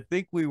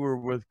think we were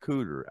with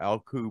Al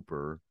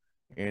Cooper,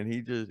 and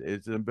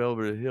it's in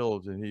Belvedere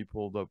Hills, and he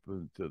pulled up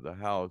into the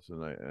house,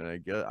 and I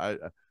guess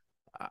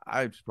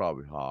I was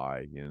probably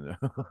high,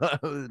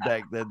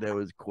 Back then there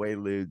was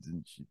Quaaludes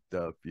and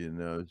stuff,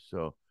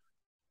 so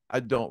I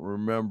don't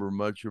remember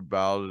much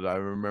about it. I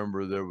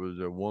remember there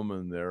was a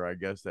woman there. I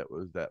guess that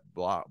was that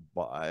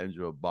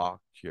Angela Bach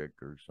chick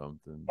or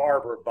something.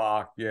 Barbara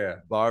Bach, yeah.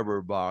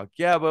 Barbara Bach,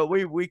 yeah. But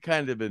we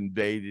kind of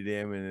invaded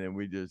him, and then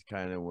we just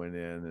kind of went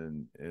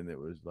in, and it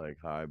was like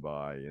hi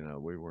bye.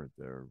 We weren't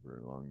there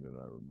very long. That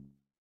I remember.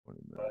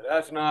 But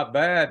that's not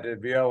bad to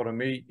be able to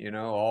meet,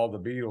 all the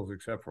Beatles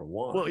except for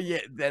one. Well,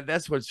 yeah,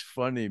 that's what's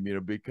funny,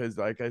 because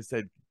like I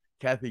said,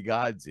 Kathy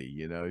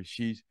Godsey,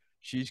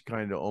 she's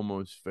kind of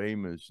almost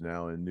famous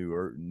now in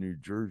New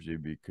Jersey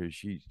because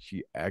she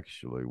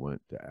actually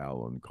went to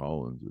Alan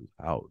Collins's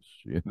house,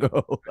 Yeah,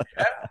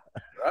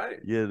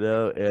 right.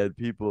 And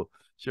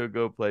she'll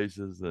go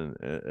places, and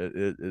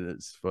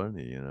it's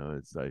funny,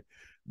 it's like,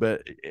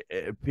 but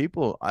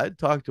I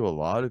talked to a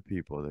lot of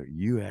people that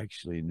you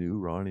actually knew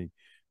Ronnie,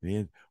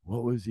 man,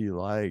 what was he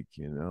like,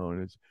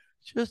 and it's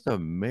just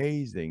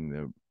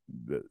amazing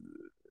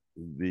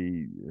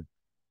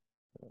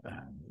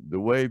the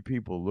way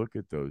people look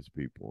at those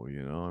people,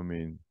 I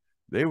mean,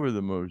 they were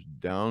the most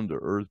down to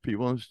earth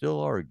people, and still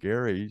are.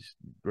 Gary's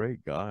a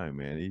great guy,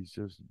 man. He's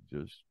just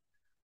he's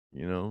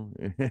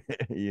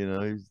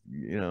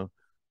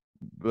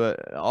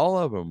but all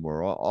of them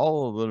were,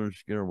 all of Lynyrd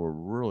Skynyrd were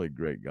really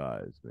great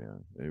guys,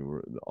 man.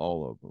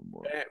 All of them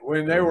were.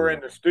 When they were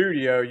in the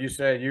studio, you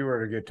said you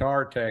were a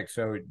guitar tech,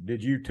 so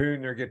did you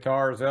tune their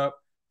guitars up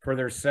for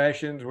their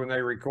sessions when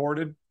they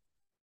recorded?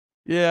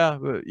 Yeah,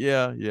 but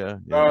yeah.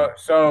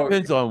 So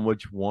depends on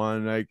which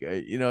one. Like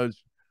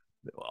it's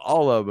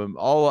all of them.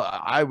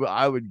 I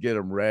would get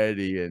them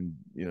ready, and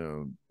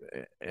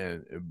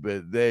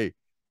but they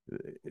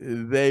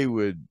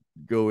would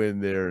go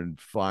in there and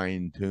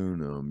fine tune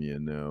them,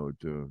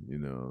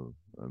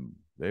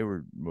 they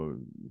were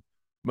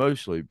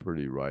mostly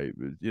pretty right,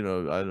 but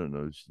I don't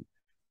know,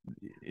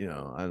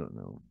 I don't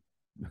know.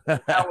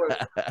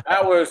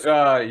 that was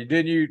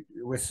did you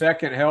with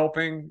Second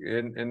Helping,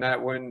 and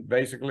that when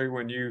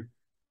you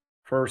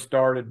first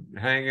started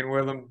hanging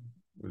with them,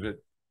 was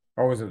it,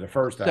 or was it the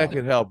first Second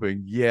album?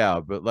 Helping,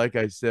 yeah, but like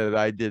I said,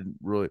 I didn't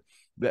really,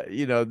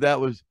 we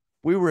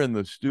were in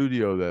the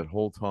studio that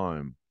whole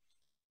time,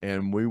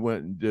 and we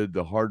went and did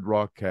the Hard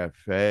Rock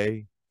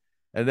Cafe,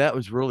 and that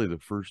was really the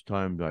first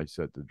time I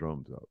set the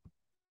drums up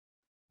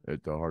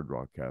at the Hard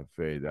Rock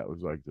Cafe. That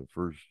was like the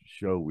first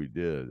show we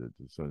did at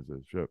the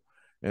Sunset Strip,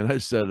 and I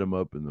set them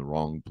up in the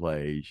wrong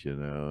place,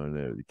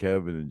 and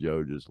Kevin and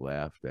Joe just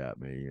laughed at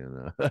me,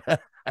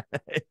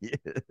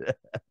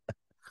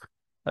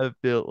 I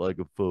felt like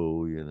a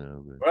fool,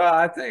 but, well,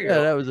 I think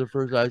that was the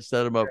first. I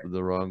set them up in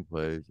the wrong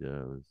place.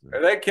 Yeah,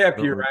 they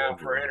kept you around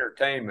for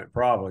entertainment,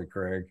 probably,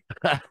 Craig.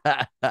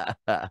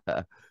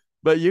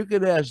 But you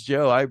could ask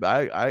Joe. I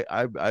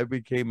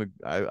became a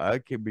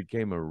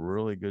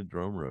really good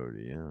drum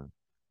roadie.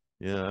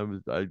 Yeah.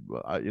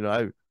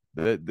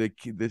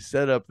 The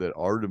setup that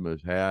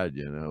Artimus had,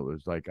 it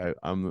was like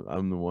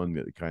I'm the one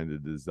that kind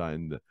of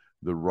designed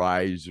the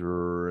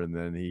riser, and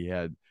then he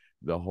had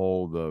the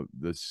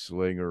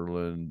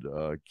Slingerland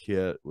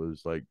kit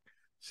was like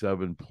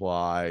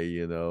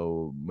 7-ply,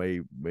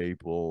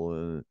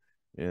 maple,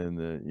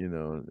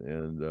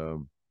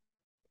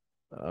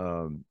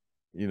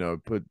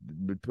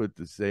 put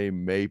the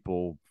same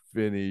maple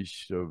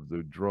finish of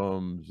the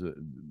drums, that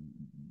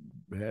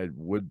had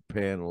wood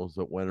panels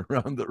that went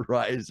around the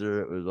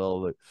riser. It was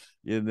all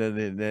and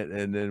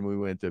then we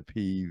went to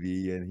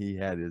PV, and he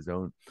had his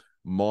own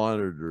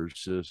monitor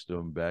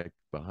system back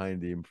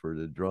behind him for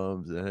the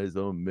drums, and his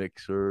own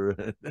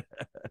mixer.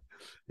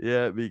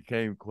 Yeah, it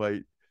became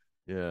quite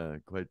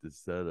the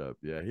setup.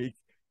 He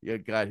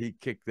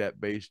kicked that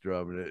bass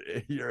drum, and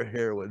your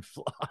hair would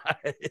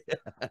fly.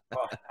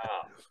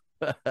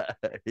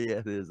 He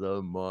had his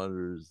own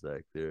monitors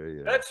back there.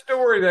 Yeah. That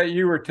story that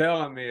you were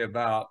telling me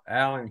about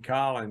Alan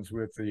Collins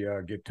with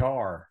the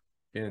guitar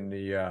in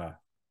the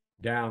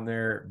down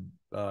there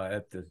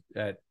at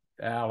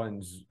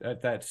Alan's,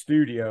 at that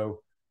studio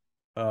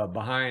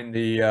behind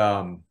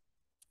the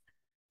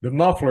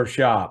muffler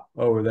shop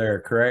over there,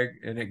 Craig,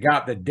 and it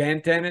got the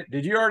dent in it.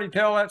 Did you already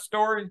tell that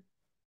story?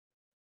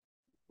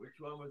 Which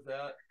one was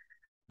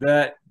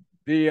that?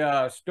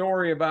 The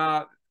story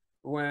about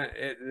when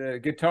the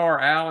guitar,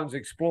 Alan's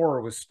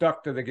Explorer, was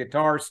stuck to the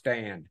guitar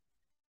stand,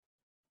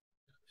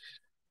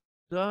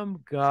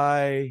 some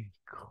guy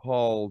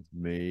called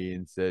me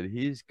and said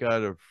he's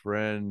got a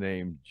friend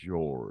named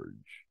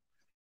George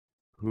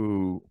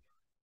who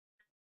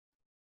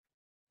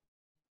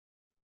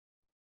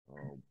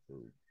oh,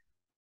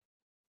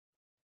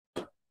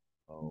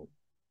 oh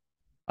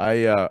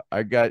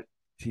I got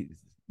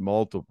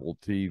multiple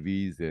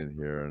TVs in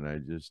here and I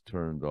just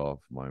turned off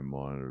my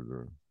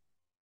monitor.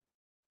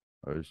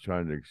 I was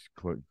trying to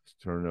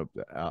turn up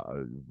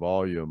the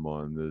volume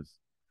on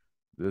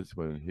this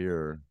one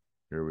here.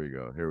 Here we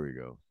go. Here we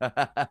go. I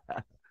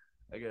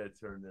gotta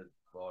turn this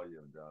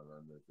volume down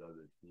on this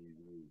other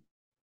TV.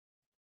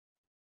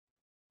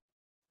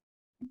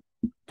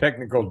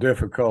 Technical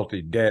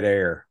difficulty, dead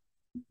air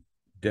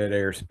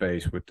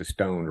space with the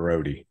Stoned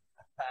Roadie.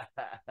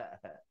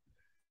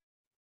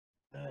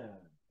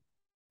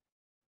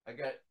 I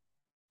got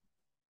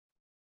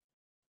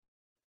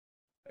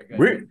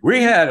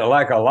we had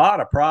like a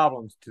lot of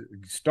problems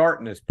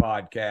starting this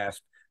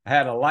podcast. I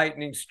had a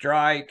lightning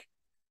strike,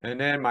 and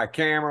then my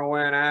camera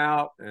went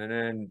out, and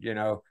then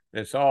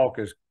it's all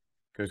because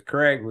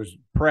Craig was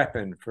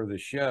prepping for the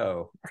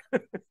show.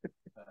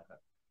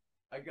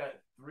 I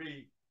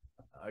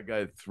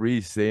got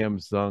three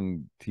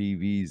Samsung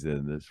TVs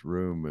in this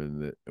room,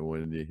 and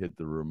when you hit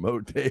the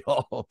remote, they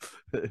all,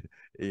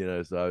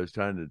 So I was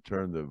trying to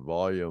turn the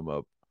volume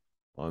up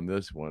on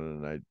this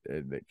one,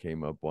 and it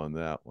came up on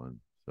that one.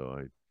 So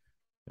I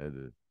had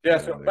to. Yeah.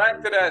 So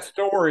back to that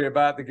story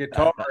about the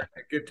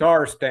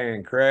guitar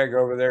stand, Craig,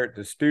 over there at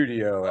the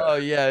studio. Oh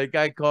yeah, the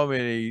guy called me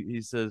and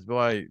he says,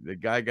 "Boy, the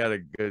guy got a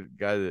good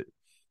guy that."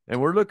 And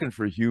we're looking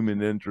for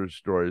human interest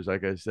stories.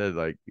 Like I said,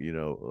 like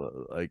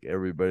like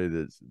everybody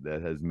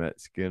that has met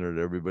Skynyrd,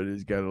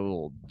 everybody's got a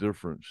little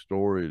different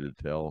story to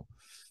tell.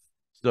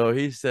 So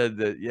he said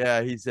that,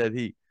 yeah, he said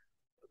he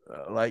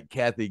like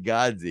Kathy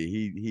Godsey,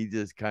 he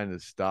just kind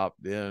of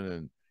stopped in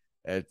and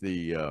at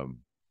the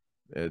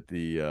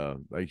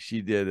like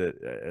she did at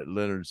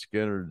Lynyrd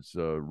Skynyrd's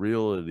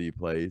realty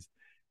place,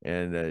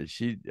 and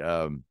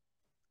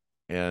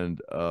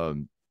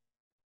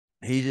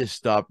he just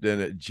stopped in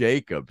at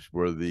Jacobs,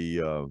 where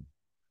the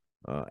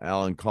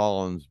Alan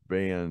Collins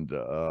band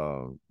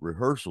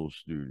rehearsal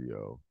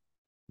studio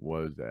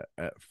was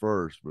at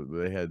first, but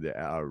they had the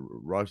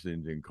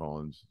Rushington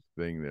Collins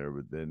thing there,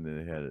 but then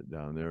they had it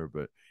down there.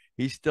 But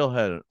he still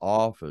had an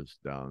office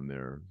down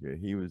there.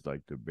 He was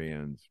like the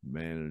band's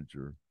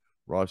manager,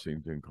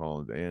 Rushington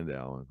Collins and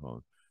Alan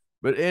Collins.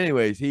 But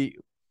anyways,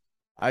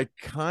 I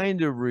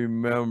kind of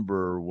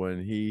remember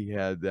when he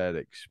had that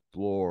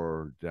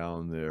Explorer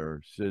down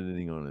there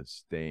sitting on a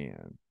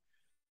stand.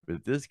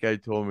 But this guy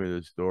told me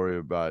the story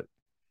about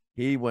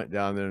he went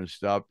down there and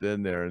stopped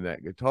in there, and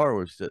that guitar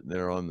was sitting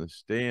there on the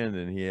stand,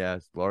 and he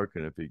asked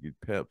Larkin if he could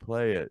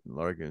play it. And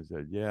Larkin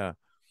said, yeah.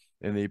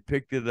 And he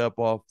picked it up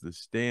off the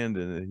stand,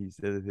 and he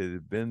said it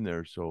had been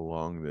there so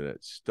long that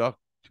it stuck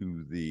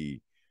to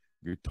the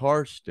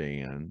guitar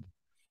stand,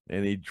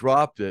 and he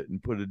dropped it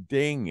and put a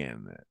ding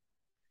in it.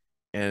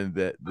 And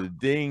that the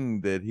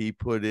ding that he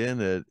put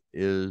in it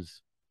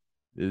is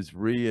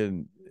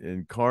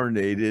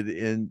reincarnated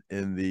in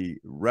the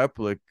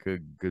replica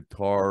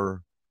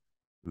guitar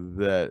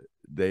that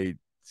they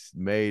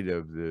made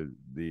of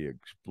the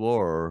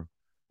Explorer.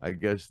 I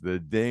guess the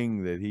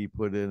ding that he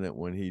put in it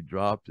when he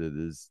dropped it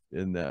is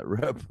in that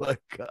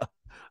replica.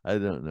 I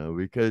don't know,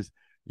 because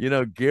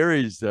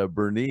Gary's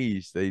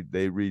Bernice, they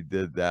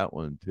redid that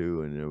one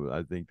too, and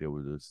I think there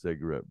was a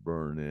cigarette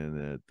burn in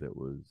it that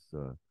was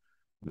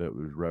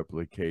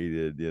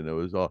replicated. It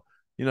was all,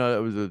 it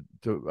was a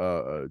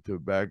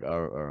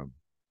tobacco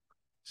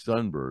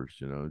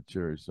sunburst,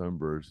 cherry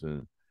sunburst,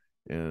 and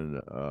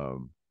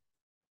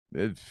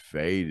it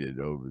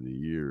faded over the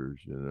years,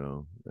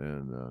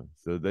 and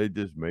so they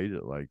just made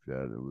it like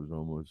that. It was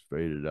almost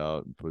faded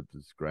out and put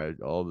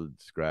all the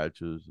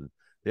scratches, and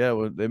yeah,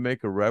 when they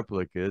make a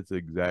replica, it's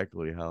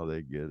exactly how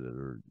they get it,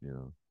 or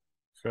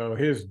So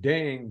his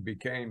ding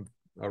became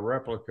a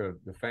replica,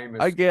 the famous.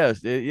 I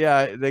guess,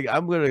 yeah.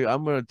 I'm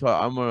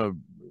gonna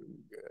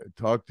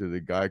talk to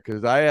the guy,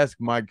 because I asked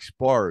Mike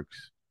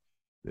Sparks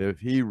if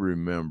he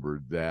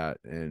remembered that,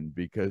 and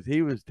because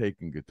he was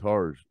taking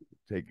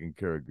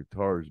care of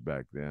guitars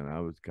back then. I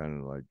was kind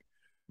of like,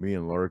 me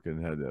and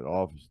Larkin had that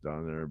office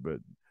down there, but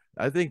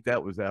I think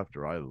that was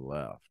after I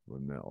left,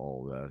 when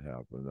all that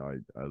happened.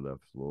 I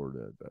left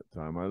Florida at that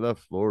time. I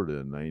left Florida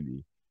in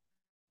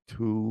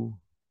 92,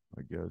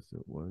 I guess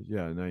it was.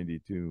 Yeah,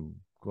 92,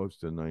 close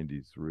to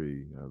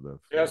 93. I left Florida.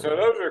 Yeah, so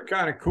those are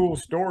kind of cool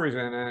stories,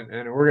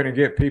 and we're going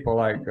to get people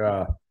like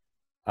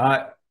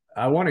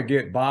I want to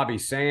get Bobby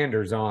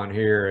Sanders on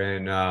here,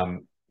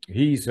 and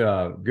he's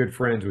good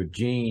friends with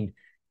Gene,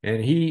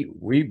 and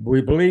we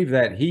believe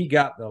that he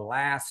got the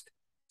last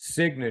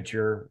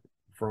signature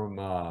from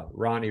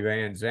Ronnie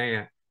Van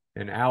Zant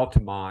in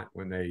Altamont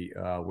when they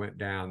went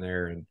down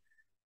there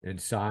and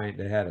signed.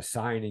 They had a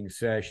signing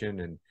session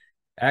and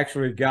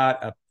actually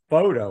got a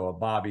photo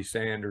of Bobby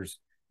Sanders.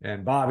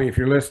 And Bobby, if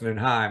you're listening,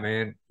 hi,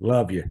 man,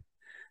 love you.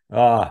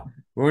 We're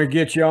going to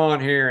get you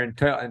on here and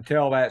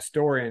tell that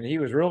story. And he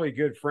was really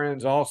good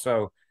friends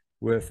also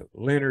with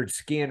Lynyrd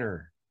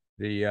Skynyrd,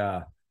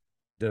 the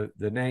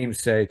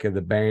namesake of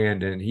the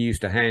band, and he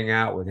used to hang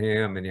out with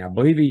him, and I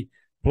believe he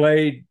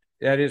played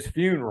at his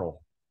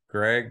funeral,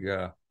 Greg.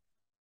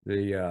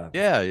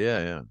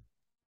 Yeah.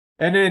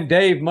 And then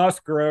Dave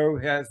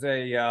Musgrove has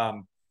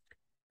a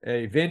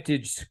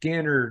vintage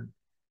Skinner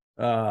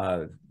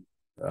uh,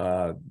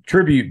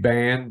 tribute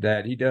band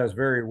that he does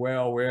very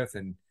well with,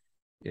 and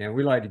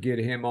we like to get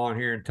him on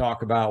here and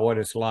talk about what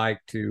it's like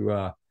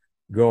to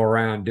go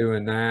around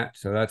doing that.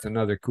 So that's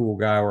another cool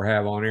guy we'll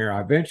have on here.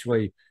 I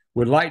eventually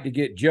would like to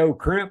get Joe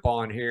Crimp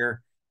on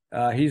here.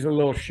 He's a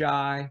little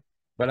shy,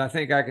 but I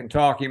think I can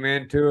talk him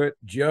into it.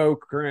 Joe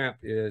Crimp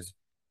is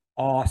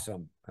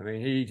awesome. I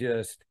mean, he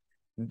just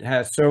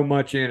has so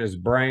much in his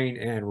brain.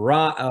 And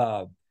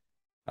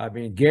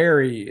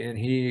Gary and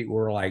he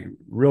were like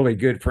really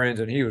good friends,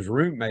 and he was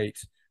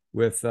roommates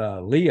with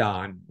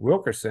Leon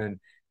Wilkerson.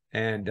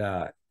 And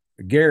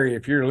Gary,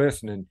 if you're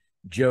listening,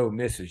 Joe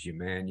misses you,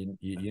 man.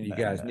 You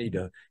guys need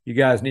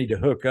to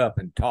hook up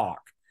and talk,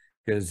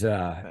 because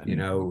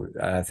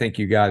I think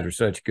you guys are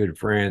such good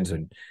friends,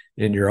 and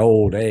in your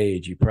old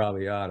age, you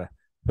probably ought to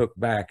hook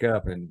back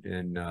up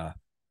and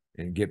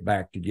get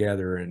back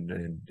together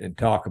and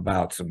talk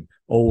about some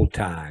old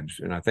times.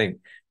 And I think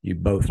you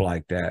both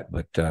like that.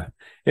 But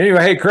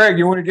anyway, hey, Craig,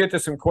 you want to get to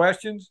some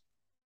questions?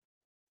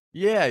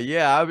 Yeah.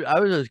 I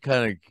was just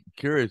kind of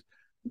curious.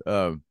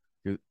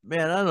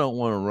 Man, I don't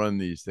want to run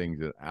these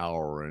things an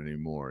hour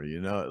anymore.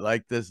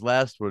 Like this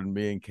last one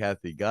me and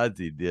Kathy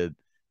Godzi did,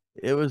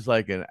 it was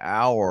like an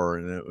hour,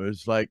 and it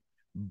was like,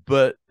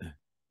 but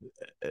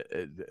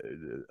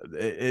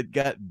it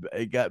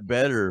got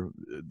better.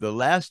 The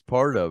last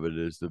part of it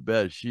is the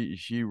best.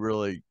 She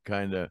really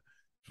kind of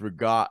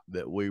forgot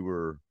that we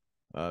were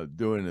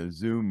doing a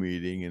Zoom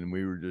meeting, and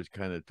we were just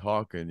kind of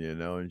talking,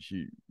 and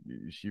she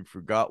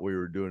forgot we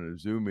were doing a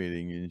Zoom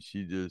meeting, and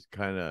she just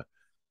kind of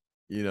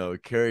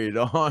carried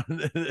on,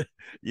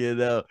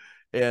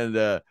 and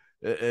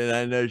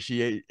I know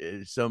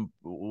some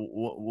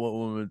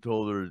woman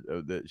told her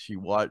that she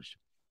watched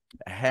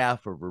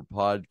half of her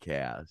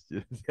podcast.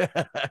 And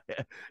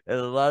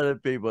a lot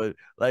of people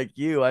like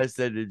you, I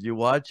said, did you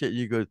watch it?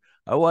 You go,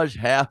 I watched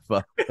half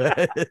of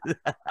it.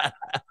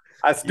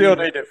 I still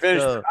need to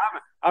finish. So,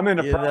 I'm in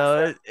the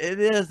process. It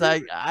is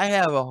like I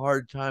have a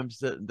hard time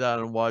sitting down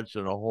and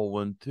watching a whole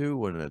one too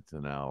when it's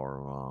an hour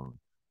long.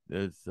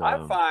 I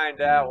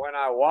find out when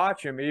I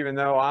watch them, even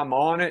though I'm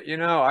on it,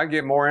 I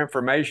get more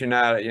information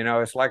out of it.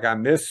 It's like I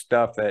miss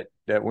stuff that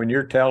when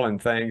you're telling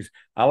things,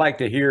 I like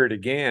to hear it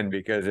again,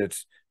 because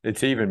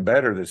it's even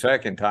better the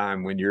second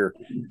time when you're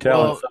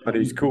telling some of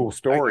these cool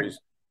stories.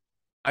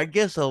 I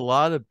guess a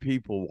lot of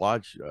people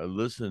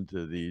listen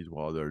to these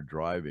while they're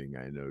driving.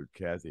 I know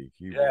Kathy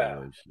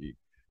Huber,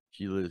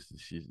 she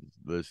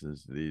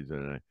listens to these,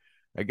 and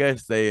I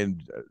guess they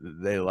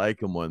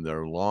like them when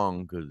they're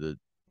long, because it's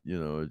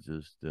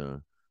just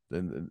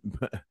then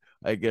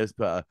I guess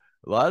a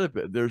lot of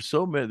there's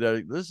so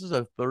many. This is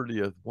a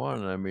 30th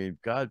one. I mean,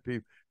 God,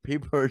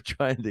 people are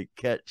trying to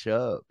catch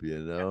up,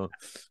 and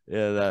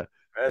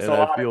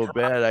I feel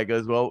bad. I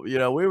goes, well,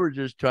 we were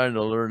just trying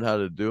to learn how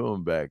to do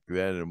them back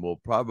then, and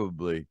we'll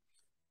probably,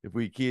 if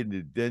we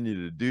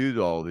continue to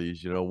do all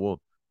these,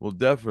 we'll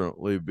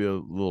definitely be a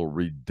little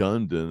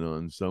redundant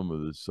on some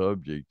of the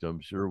subjects.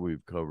 I'm sure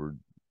we've covered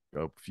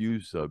a few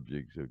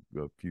subjects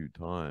a few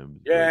times.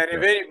 Yeah, and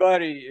if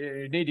anybody,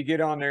 you need to get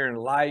on there and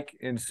like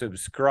and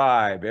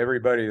subscribe.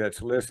 Everybody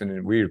that's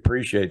listening, we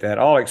appreciate that.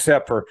 All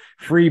except for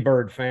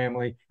Freebird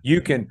family,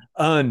 you can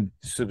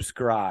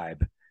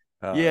unsubscribe.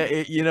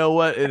 You know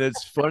what? And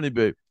it's funny,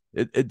 but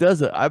it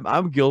doesn't.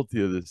 I'm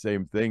guilty of the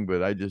same thing,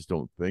 but I just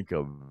don't think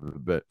of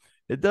it. But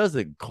it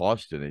doesn't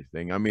cost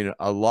anything. I mean,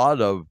 a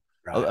lot of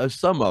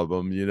some of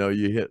them, you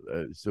hit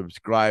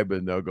subscribe,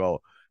 and they'll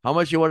go, how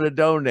much you want to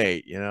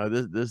donate?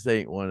 This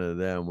ain't one of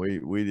them.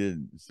 We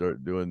didn't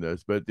start doing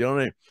this, but the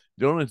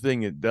only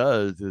thing it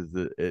does is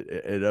that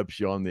it ups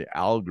you on the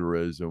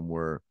algorithm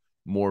where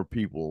more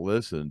people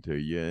listen to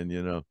you.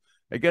 And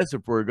I guess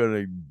if we're going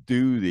to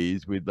do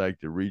these, we'd like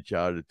to reach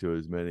out to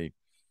as many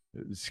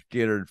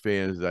Skynyrd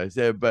fans as I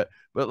said. But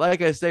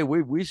like I say,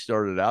 we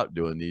started out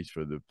doing these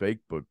for the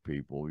fake book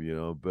people,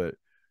 but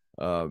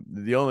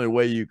the only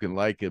way you can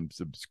like and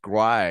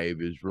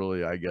subscribe is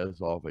really, I guess,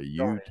 off of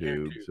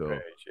YouTube. So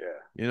page,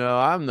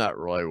 I'm not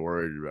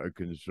really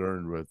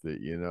concerned with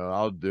it.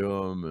 I'll do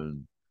them,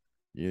 and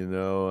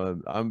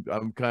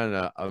I'm kind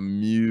of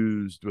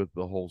amused with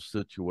the whole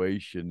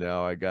situation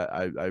now. I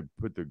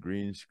put the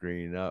green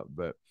screen up,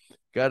 but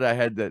God, I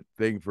had that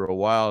thing for a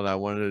while, and I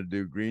wanted to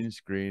do green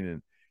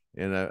screen,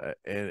 and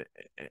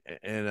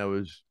I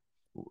was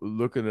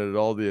looking at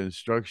all the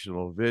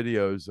instructional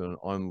videos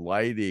on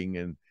lighting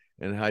and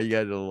how you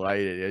had to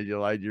light it. You had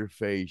to light your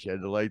face. You had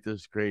to light the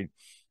screen,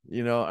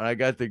 and I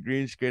got the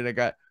green screen. I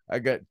got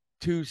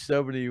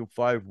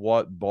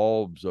 275-watt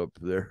bulbs up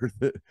there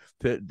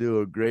that do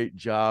a great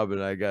job,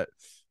 and I got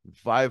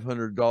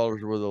 $500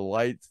 worth of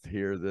lights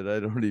here that I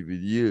don't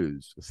even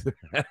use.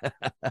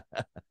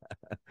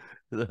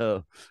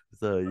 So,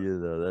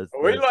 that's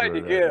We like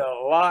to what get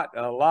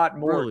a lot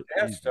more really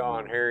guests easy.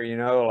 on here.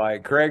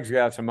 Like Craig's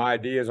got some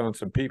ideas on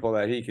some people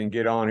that he can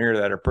get on here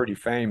that are pretty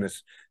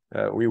famous.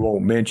 We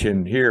won't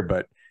mention here,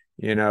 but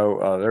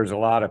there's a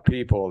lot of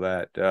people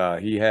that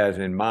he has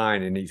in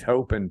mind, and he's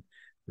hoping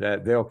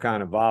that they'll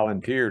kind of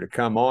volunteer to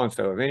come on.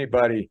 So if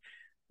anybody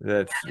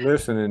that's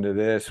listening to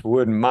this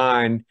wouldn't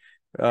mind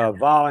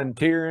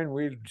volunteering,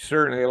 we'd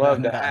certainly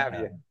love to have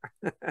you.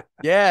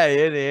 Yeah,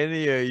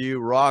 any of you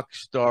rock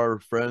star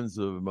friends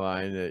of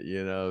mine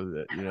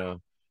that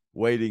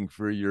waiting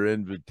for your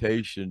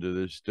invitation to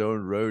the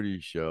Stone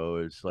Roadie show.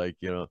 It's like,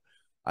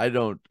 I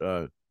don't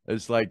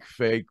it's like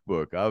fake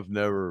book. I've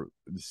never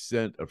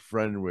sent a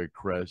friend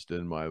request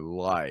in my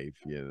life,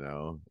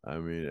 I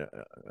mean,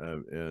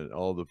 and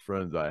all the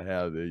friends I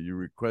have, that you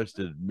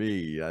requested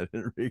me, I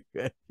didn't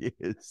request you.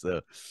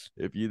 So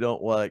if you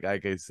don't want,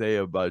 like I say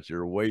about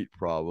your weight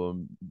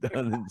problem,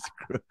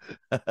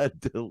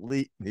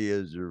 delete me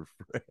as your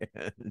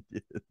friend.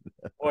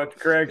 Well,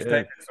 Craig's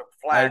taking some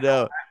I flack.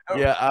 know.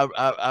 Yeah,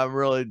 I'm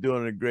really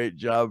doing a great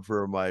job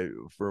for my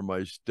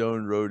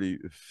Stone Roadie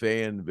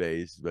fan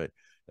base, but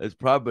that's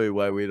probably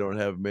why we don't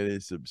have many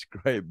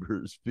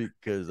subscribers,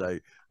 because I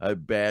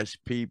bash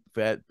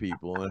fat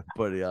people, and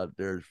everybody out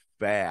there is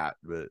fat,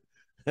 but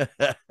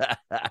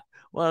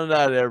well,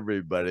 not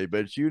everybody,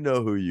 but you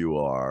know who you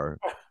are.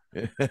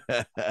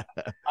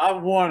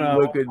 I'm one You of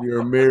look them. in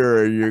your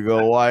mirror and you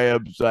go, why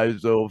am I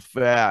so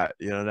fat?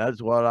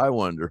 That's what I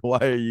wonder. Why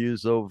are you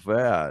so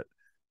fat?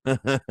 Craig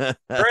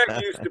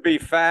used to be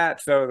fat,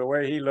 so the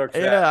way he looks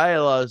at Yeah, it, I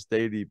lost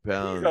 80 he's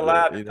pounds.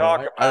 allowed to talk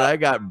about I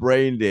got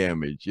brain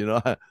damage.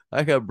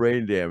 I got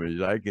brain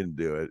damage. I can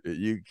do it.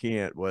 You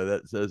can't. Well,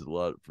 that says a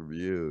lot from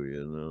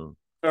you.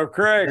 So,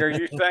 Craig, are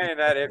you saying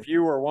that if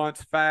you were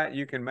once fat,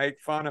 you can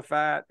make fun of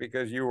fat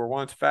because you were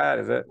once fat?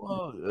 Is it?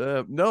 Well,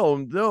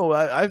 no.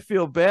 I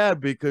feel bad,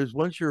 because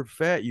once you're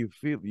fat, you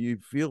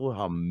feel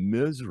how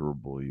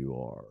miserable you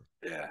are,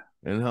 Yeah.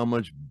 and how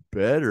much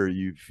better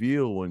you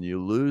feel when you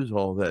lose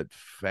all that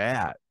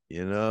fat.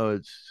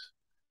 Well,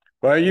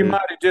 you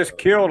might have just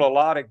killed a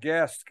lot of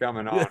guests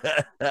coming on.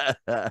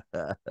 But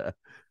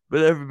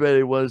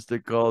everybody wants to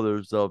call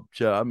themselves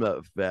chubby. I'm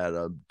not fat.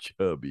 I'm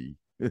chubby.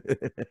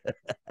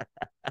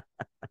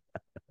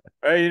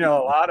 Well,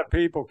 a lot of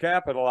people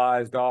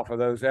capitalized off of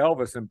those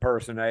Elvis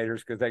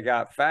impersonators because they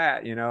got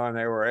fat, and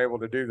they were able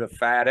to do the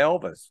fat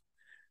Elvis.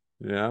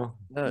 No,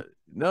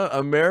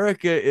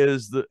 America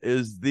is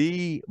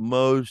the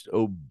most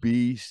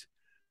obese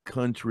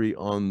country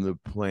on the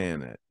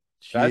planet.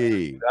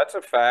 Gee, That's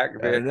a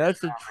fact. and that's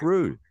the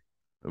truth.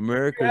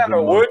 America You is had the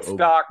a most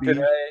Woodstock obese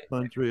today.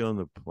 country on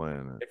the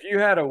planet. If you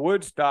had a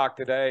Woodstock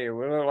today, it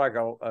would look like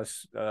a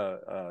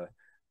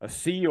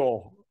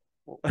seal.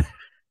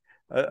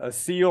 A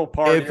seal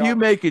party. If you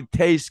make it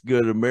taste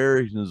good,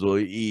 Americans will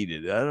eat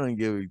it. I don't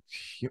give a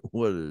shit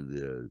what it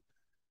is.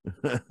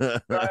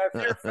 If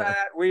you're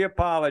fat, we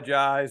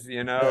apologize.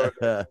 We love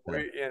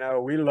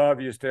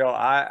you still.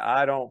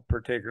 I don't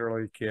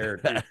particularly care.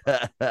 If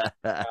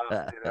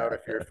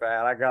you're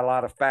fat, I got a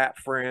lot of fat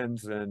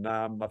friends, and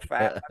I'm a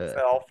fat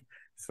myself.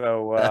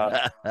 So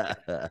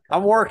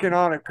I'm working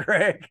on it,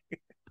 Craig.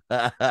 You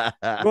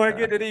want to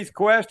get to these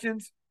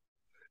questions?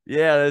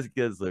 Yeah, let's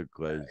get some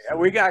questions.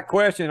 We got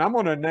questions. I'm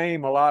going to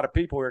name a lot of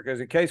people here because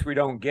in case we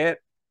don't get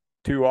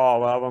to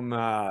all of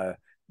them,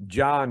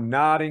 John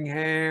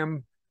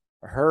Nottingham,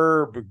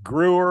 Herb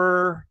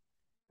Brewer.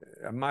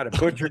 I might have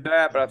butchered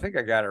that, but I think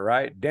I got it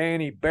right.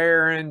 Danny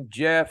Barron,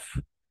 Jeff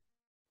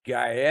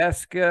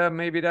Gayeska,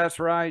 maybe that's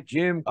right.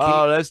 Jim.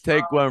 Oh, let's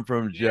take one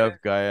from Jeff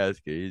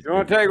Gayeska. You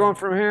want to take one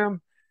from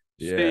him?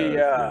 Yeah. See,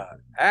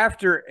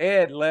 after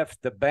Ed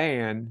left the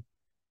band,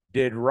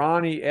 did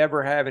Ronnie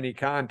ever have any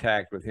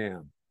contact with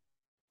him?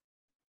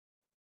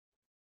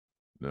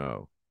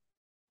 No.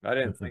 I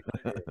didn't think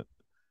they did.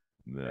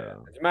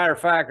 No. As a matter of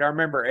fact, I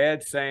remember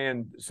Ed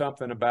saying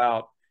something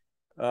about,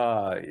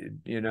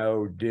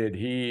 did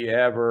he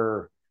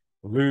ever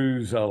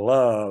lose a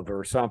love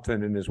or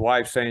something? And his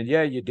wife saying,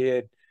 yeah, you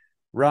did.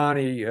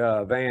 Ronnie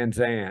Van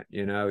Zant,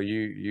 you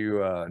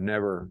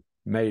never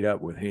made up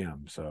with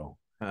him. So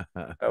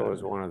that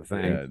was one of the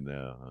things. Yeah,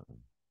 no.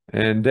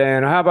 And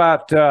then how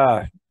about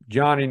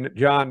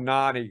John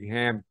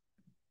Nottingham?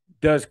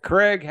 Does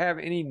Craig have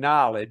any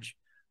knowledge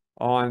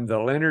on the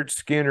Lynyrd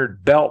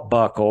Skynyrd belt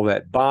buckle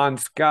that Bon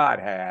Scott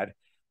had?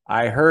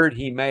 I heard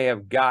he may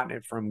have gotten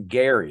it from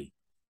Gary.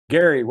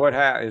 Gary,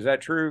 is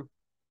that true?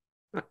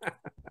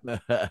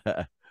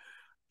 I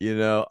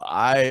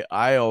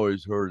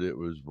always heard it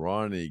was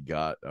Ronnie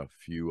got a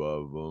few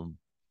of them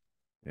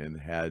and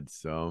had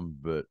some,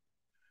 but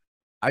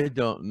I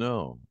don't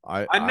know.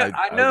 I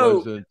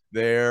wasn't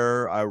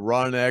there.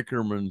 Ron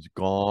Eckerman's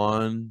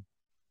gone.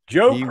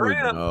 Joe He would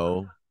Crimp.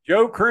 know.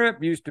 Joe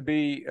Crimp used to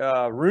be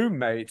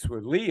roommates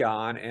with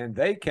Leon, and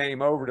they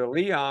came over to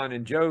Leon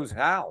and Joe's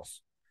house,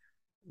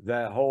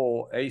 that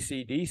whole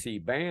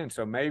AC/DC band.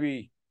 So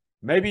maybe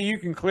you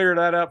can clear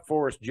that up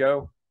for us,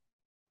 Joe.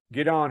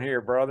 Get on here,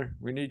 brother.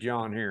 We need you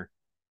on here.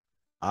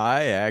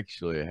 I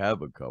actually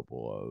have a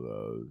couple of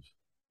those.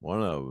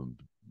 One of them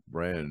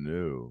brand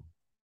new.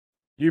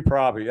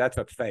 That's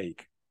a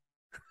fake.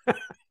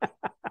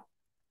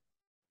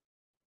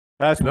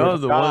 That's No,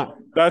 what the John,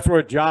 one. that's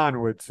what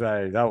John would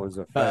say. That was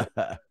a fake.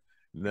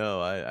 No,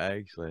 I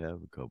actually have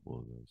a couple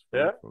of those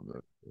Yeah. from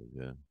the,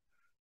 yeah.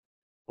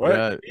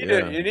 Well,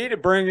 Yeah. you need to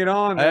bring it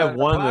on I have the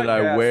one that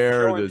I podcast,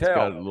 wear show and that's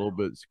got a tell. little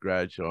bit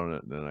scratch on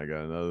it, and then I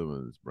got another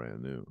one that's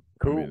brand new.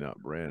 I Cool. mean, not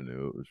brand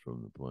new, it was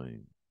from the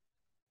plane.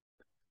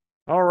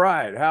 All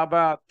right. How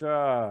about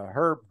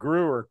Herb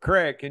Brewer?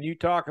 Craig, can you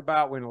talk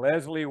about when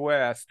Leslie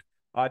West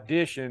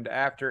auditioned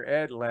after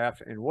Ed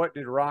left, and what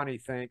did Ronnie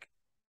think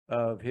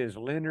of his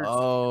Lynyrd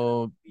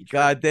Oh featuring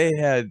God, they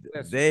had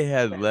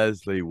West?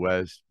 Leslie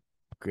West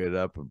get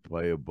up and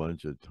play a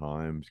bunch of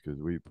times because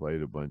we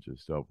played a bunch of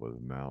stuff with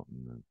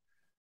Mountain. And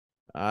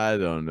I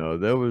don't know.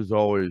 There was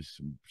always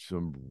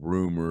some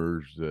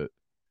rumors that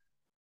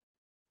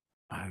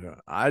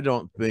I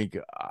don't think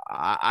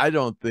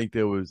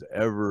there was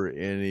ever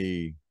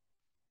any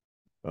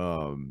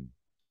um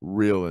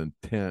real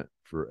intent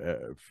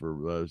for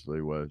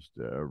Leslie West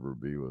to ever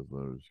be with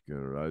Lynyrd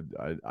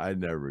Skynyrd. I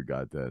never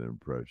got that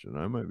impression.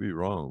 I might be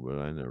wrong, but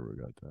I never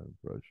got that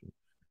impression.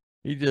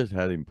 He just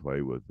had him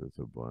play with us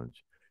a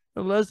bunch.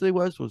 And Leslie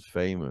West was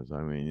famous.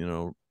 I mean,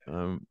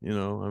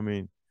 I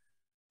mean,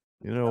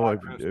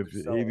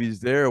 if he's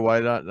there,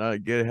 why not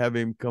have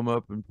him come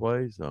up and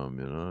play some?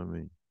 I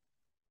mean,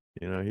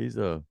 he's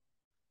a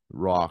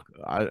rock.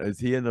 Is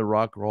he in the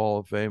Rock Hall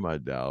of Fame? I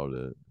doubt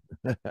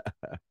it.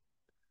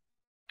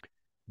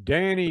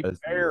 Danny Leslie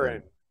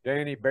Barron. West.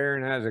 Danny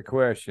Barron has a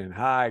question.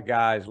 Hi,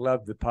 guys.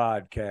 Love the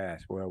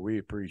podcast. Well, we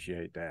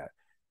appreciate that.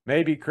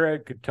 Maybe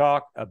Craig could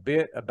talk a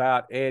bit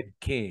about Ed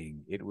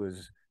King. It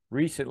was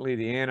recently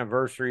the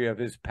anniversary of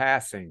his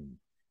passing.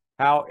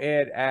 How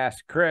Ed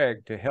asked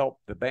Craig to help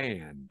the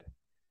band.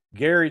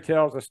 Gary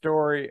tells a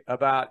story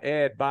about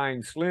Ed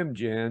buying Slim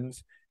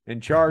Jims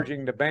and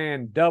charging the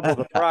band double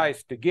the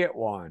price to get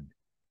one.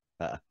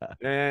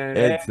 And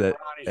Ed said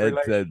Ed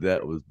said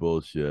that relationship. was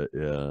bullshit.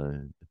 Yeah.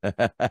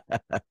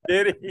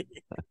 Did he?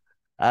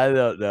 I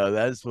don't know.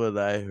 That's what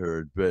I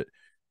heard. But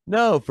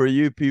no, for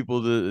you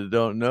people that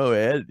don't know,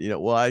 Ed,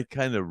 well, I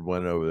kind of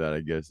went over that,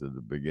 I guess, at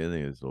the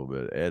beginning a little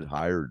bit. Ed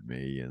hired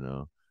me,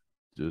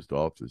 just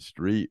off the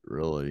street,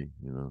 really,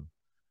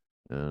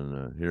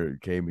 and here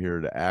came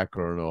here to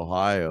Akron,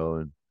 Ohio,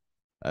 and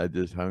I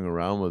just hung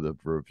around with him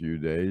for a few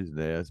days, and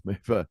Ed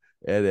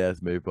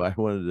asked me if I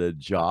wanted a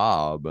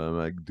job. I'm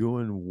like,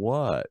 doing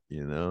what,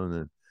 And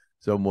then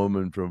some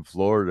woman from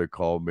Florida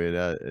called me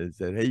and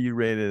said, "Hey, you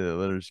ran into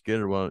Lynyrd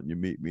Skynyrd. Why don't you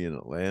meet me in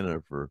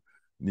Atlanta for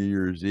New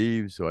Year's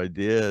Eve?" So I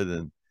did,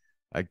 and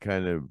I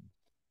kind of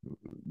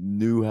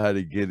knew how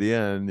to get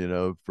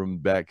in, from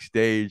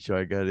backstage. So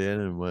I got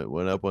in and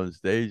went up on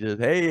stage and said,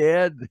 "Hey,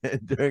 Ed,"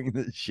 during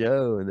the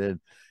show, and then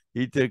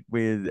he took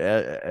me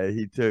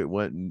and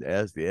went and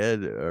asked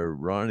Ed or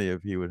Ronnie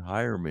if he would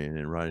hire me, and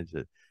then Ronnie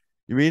said,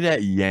 "You mean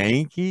that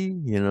Yankee?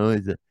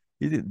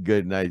 He's a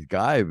good, nice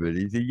guy, but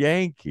he's a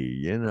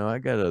Yankee. I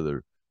got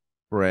other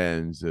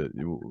friends that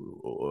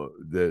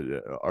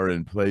are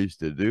in place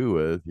to do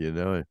with,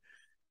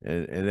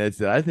 and I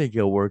said, I think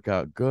he'll work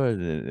out good."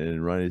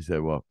 And Ronnie said,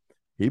 "Well,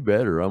 he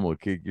better. I'm gonna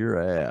kick your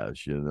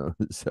ass."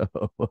 So,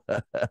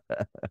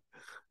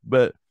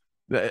 but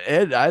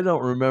Ed, I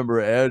don't remember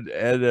Ed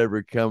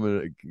ever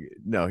coming.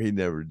 No, he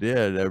never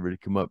did ever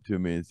come up to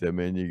me and said,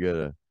 "Man, you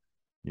gotta,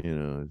 you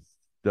know,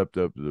 stepped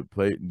up to the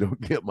plate and don't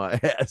get my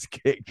ass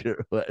kicked,"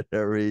 or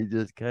whatever. He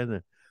just kind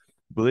of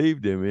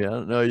believed in me. I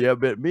don't know. Yeah,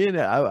 but me and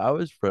I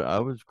was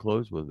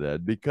close with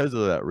Ed because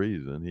of that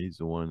reason. He's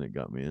the one that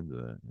got me into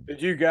that.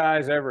 Did you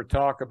guys ever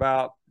talk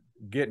about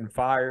getting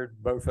fired?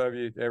 Both of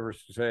you ever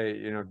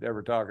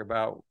ever talk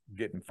about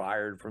getting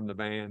fired from the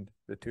band?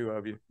 The two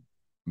of you?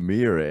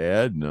 Me or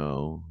Ed?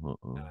 No.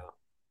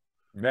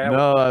 That was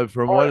No, part of the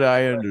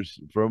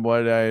from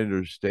what I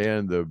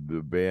understand, the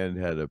band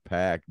had a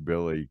pact.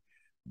 Billy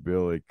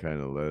kind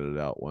of let it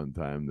out one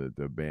time that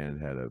the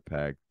band had a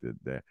pact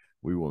that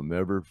we will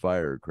never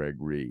fire Craig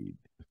Reed.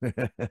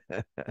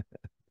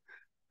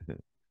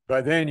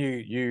 But then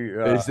you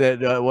They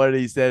said what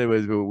he said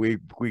was we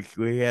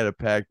had a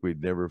pact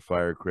we'd never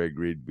fire Craig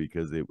Reed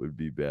because it would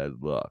be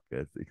bad luck.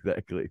 That's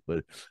exactly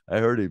what I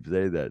heard him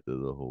say that to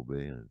the whole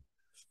band.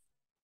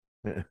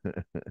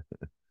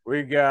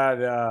 we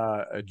got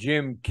a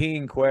Jim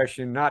King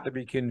question, not to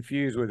be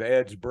confused with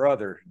Ed's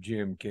brother,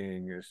 Jim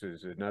King. This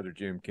is another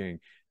Jim King.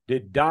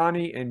 Did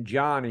Donnie and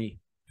Johnny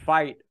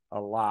fight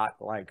a lot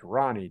like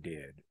Ronnie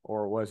did,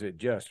 or was it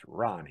just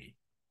Ronnie?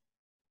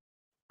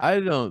 I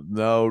don't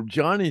know.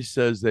 Johnny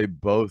says they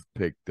both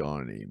picked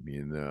on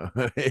him,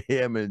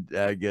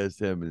 I guess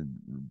him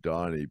and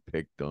Donnie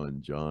picked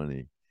on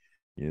Johnny.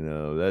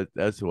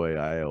 That's the way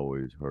I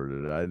always heard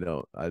it.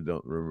 I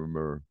don't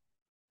remember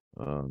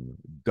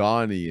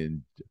Donnie,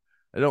 and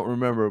I don't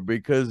remember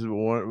because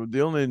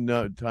the only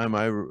time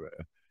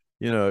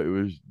it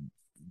was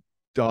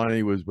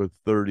Donnie was with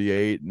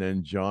 38, and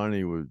then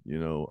Johnny was,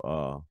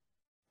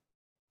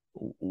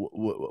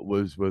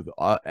 was with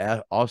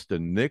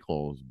Austin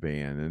Nichols'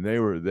 band, and they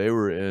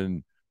were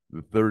in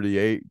the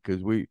 38,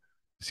 because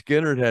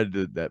Skynyrd had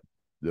the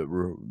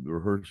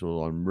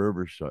rehearsal on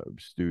Riverside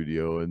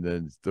Studio, and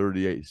then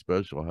 38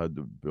 Special had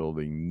the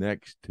building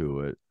next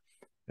to it,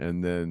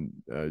 and then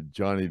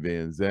Johnny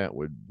Van Zant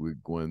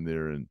would go in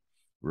there and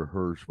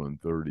rehearse when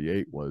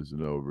 38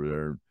 wasn't over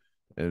there.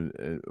 And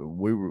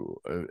we were,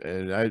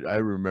 and I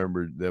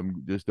remember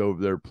them just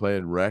over there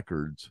playing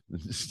records,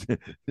 just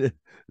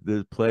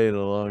playing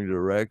along the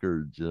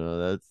records.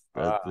 That's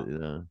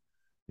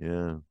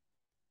yeah.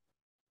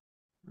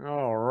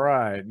 All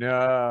right.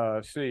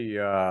 Let's see.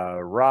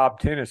 Rob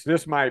Tennis.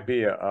 This might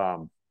be a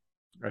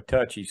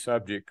touchy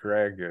subject,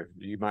 Craig.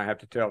 You might have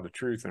to tell the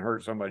truth and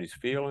hurt somebody's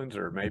feelings,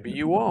 or maybe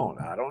you won't.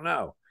 I don't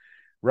know.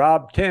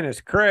 Rob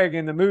Tennis. Craig,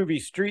 in the movie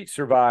Street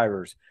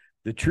Survivors,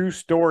 the true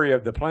story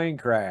of the plane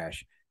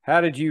crash, how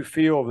did you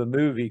feel the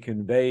movie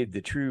conveyed the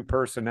true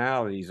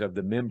personalities of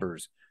the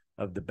members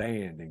of the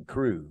band and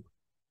crew?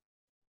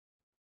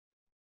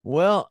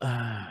 Well,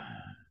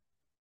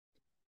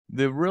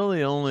 the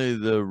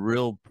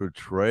real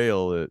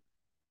portrayal that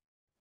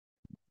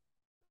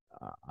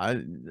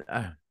I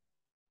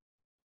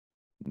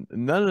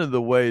none of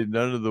the way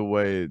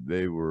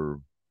they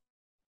were.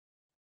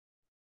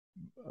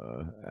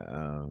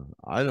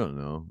 I don't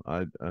know.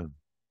 I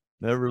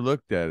never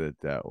looked at it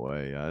that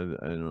way. I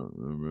don't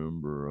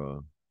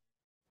remember.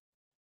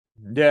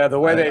 Yeah, the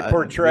way they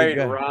portrayed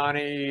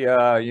Ronnie.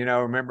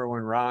 Remember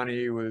when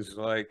Ronnie was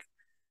like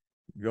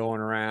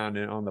going around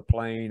on the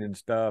plane and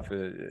stuff.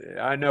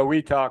 I know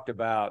we talked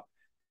about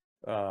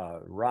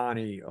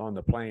Ronnie on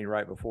the plane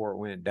right before it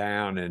went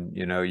down, and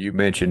you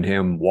mentioned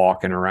him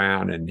walking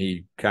around, and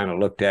he kind of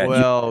looked at you.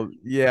 Well,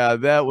 yeah,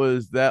 that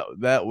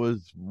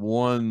was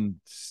one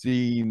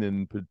scene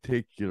in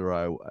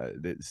particular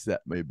that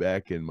set me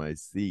back in my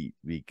seat,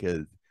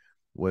 because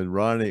when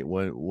Ronnie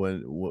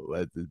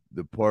at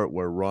the part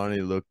where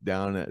Ronnie looked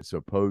down at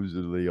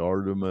supposedly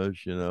Artemis,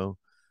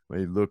 when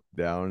he looked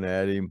down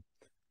at him,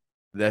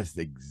 that's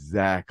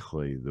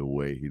exactly the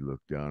way he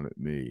looked down at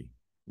me,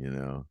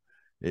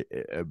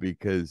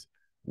 because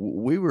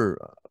we were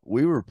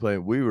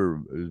playing,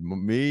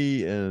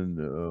 me and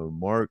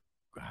Mark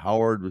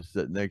Howard was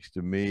sitting next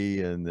to me,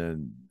 and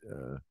then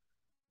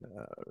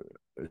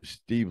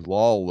Steve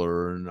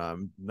Lawler, and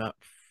I'm not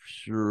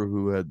sure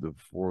who had the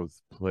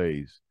fourth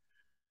place,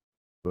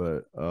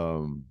 but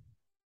God,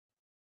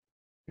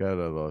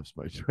 I lost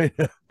my train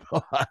of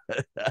thought.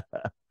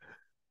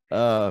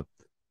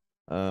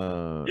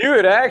 You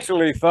had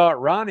actually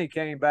thought Ronnie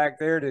came back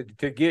there to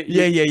get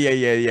you.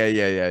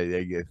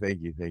 Yeah.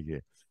 Thank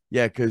you.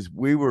 Yeah, because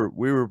we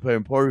were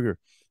playing poker,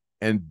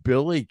 and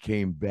Billy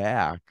came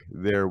back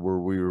there where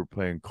we were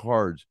playing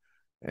cards,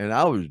 and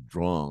I was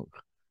drunk,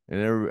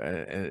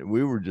 and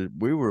we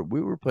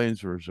were playing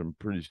for some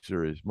pretty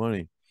serious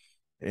money,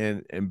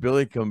 and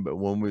Billy come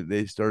when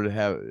they started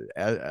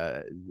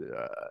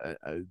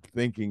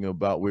thinking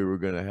about we were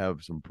going to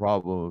have some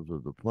problems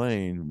with the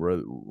plane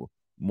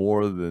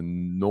more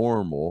than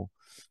normal.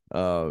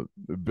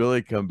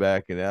 Billy come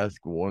back and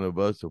asked one of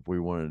us if we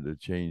wanted to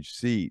change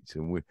seats,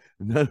 and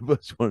none of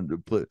us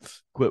wanted to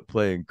quit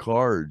playing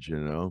cards,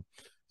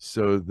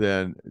 So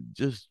then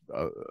just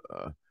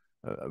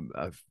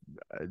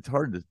it's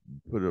hard to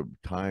put a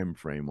time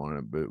frame on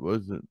it, but it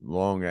wasn't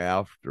long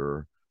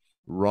after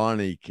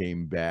Ronnie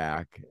came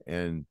back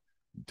and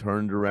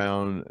turned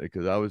around,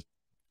 because I was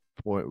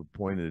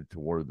pointed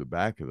toward the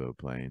back of the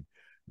plane.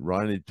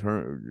 Ronnie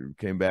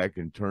came back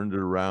and turned it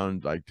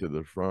around like to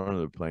the front of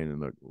the plane and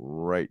looked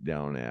right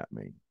down at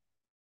me.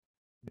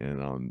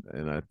 And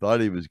I thought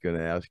he was going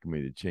to ask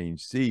me to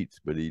change seats,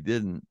 but he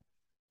didn't,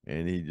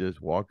 and he just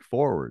walked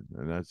forward,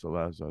 and that's the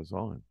last I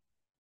saw him.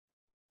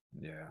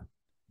 Yeah.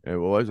 It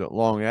wasn't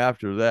long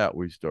after that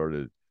we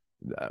started,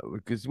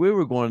 because we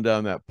were going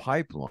down that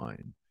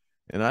pipeline,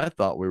 and I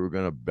thought we were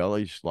going to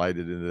belly slide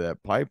it into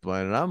that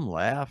pipeline, and I'm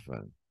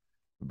laughing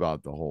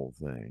about the whole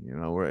thing.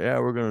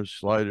 We're going to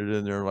slide it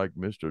in there like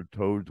Mr.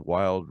 Toad's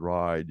Wild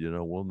Ride.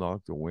 We'll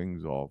knock the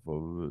wings off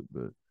of it,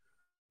 but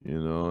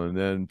and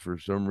then for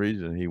some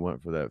reason he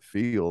went for that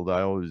field.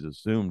 I always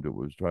assumed it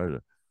was try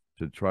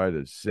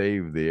to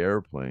save the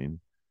airplane,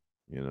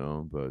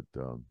 but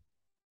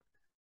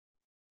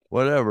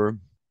whatever.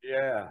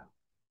 Yeah.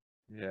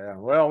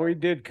 Well, we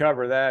did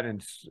cover that,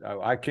 and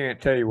I can't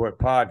tell you what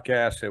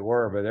podcasts it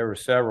were, but there were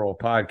several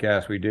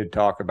podcasts we did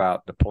talk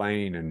about the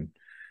plane, and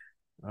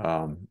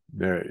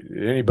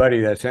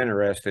anybody that's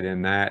interested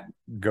in that,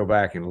 go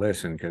back and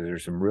listen, because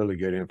there's some really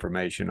good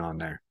information on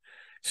there.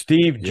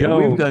 Steve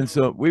Jones.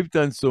 We've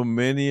done so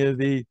many of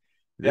these.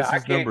 This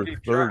is number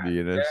 30,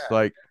 and it's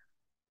like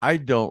I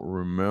don't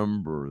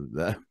remember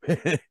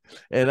that,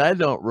 and I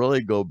don't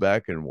really go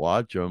back and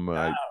watch them.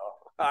 No,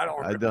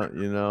 I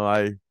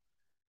don't.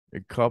 A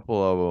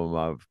couple of them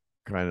I've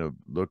kind of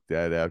looked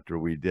at after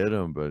we did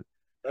them, but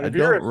I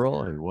don't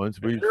really. Once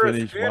we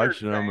finish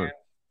watching them,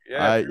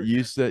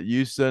 you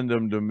send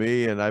them to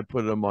me, and I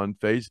put them on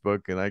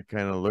Facebook, and I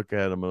kind of look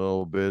at them a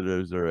little bit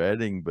as they're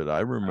editing, but I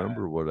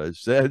remember what I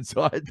said,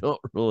 so I don't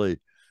really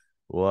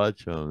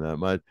watch them that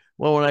much.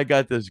 Well, when I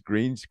got this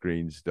green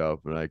screen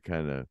stuff, and I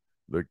kind of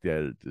looked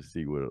at it to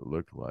see what it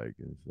looked like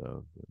and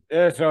stuff.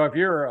 Yeah, so if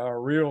you're a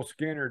real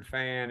Skynyrd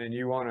fan and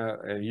you want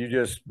to, you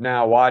just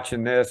now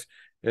watching this,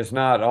 it's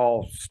not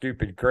all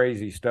stupid,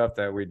 crazy stuff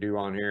that we do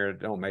on here. It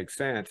don't make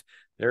sense.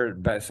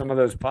 But some of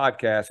those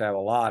podcasts have a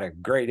lot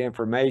of great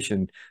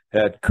information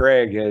that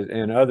Craig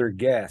and other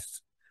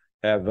guests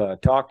have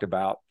talked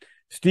about.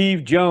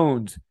 Steve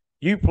Jones,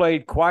 you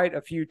played quite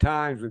a few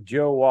times with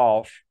Joe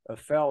Walsh, a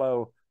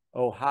fellow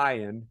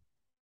Ohioan,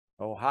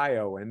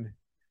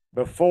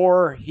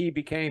 before he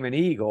became an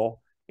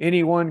Eagle.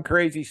 Any one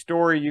crazy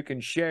story you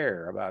can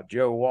share about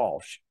Joe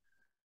Walsh?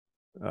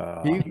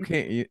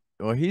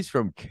 He's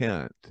from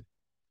Kent,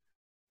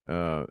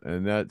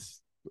 and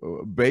that's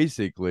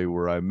basically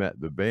where I met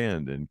the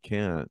band in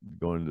Kent,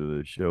 going to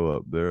the show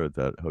up there at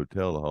that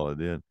hotel, the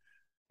Holiday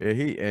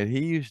Inn.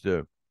 He used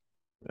to.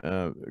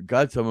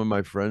 Got some of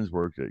my friends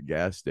worked at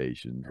gas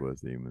stations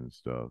with him and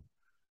stuff.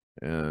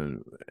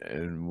 And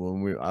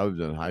when I was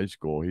in high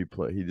school, he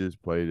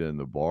just played in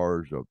the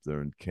bars up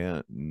there in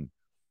Kent, and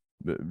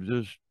it was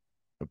just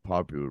a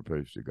popular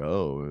place to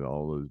go, and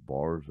all those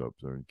bars up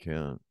there in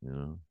Kent, you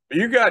know.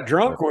 You got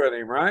drunk with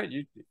him, right?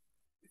 You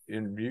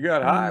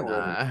got high with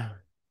him.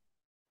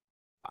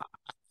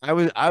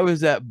 I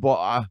was at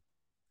bar.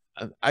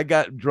 I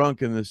got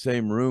drunk in the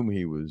same room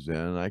he was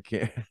in. I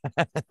can't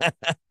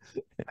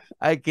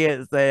I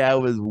can't say I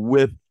was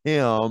with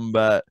him,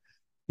 but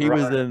he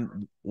was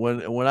in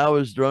when I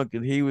was drunk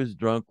and he was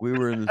drunk, we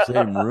were in the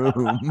same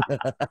room.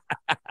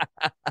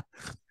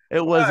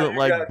 It wasn't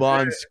like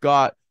Bon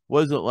Scott.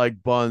 Wasn't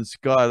like Bon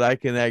Scott. I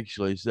can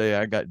actually say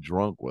I got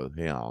drunk with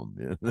him.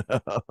 You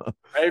know?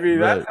 Maybe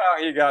that's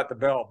how he got the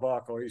belt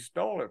buckle. He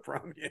stole it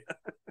from you.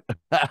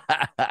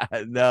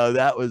 No,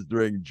 that was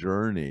during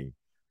Journey.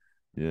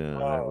 Yeah,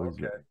 that was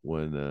okay.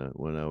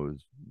 when I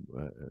was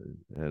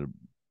had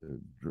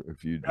a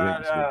few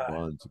drinks with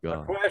Bon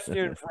Scott. A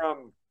question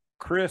from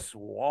Chris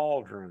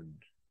Waldron.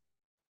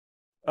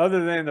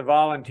 Other than the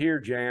volunteer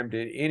jam,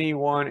 did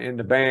anyone in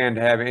the band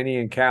have any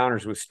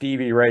encounters with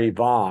Stevie Ray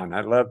Vaughan?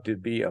 I'd love to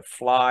be a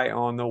fly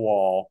on the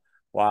wall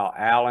while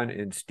Alan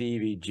and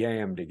Stevie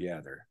jammed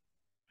together.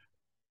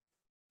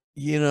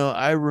 You know,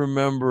 I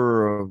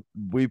remember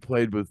we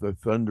played with the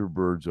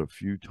Thunderbirds a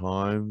few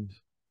times,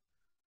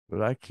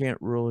 but I can't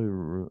really,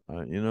 you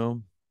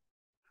know,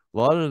 a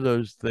lot of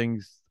those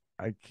things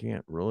I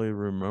can't really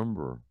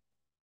remember.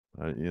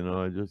 I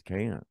just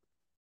can't.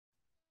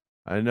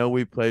 I know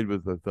we played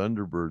with the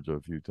Thunderbirds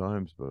a few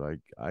times, but I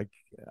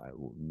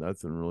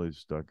nothing really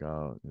stuck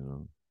out. You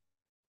know,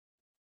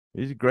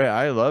 he's great.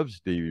 I love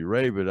Stevie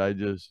Ray, but I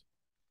just,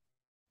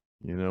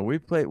 we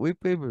played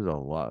with a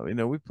lot. You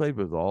know, we played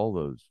with all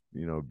those.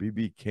 You know,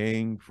 BB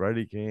King,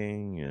 Freddie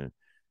King, and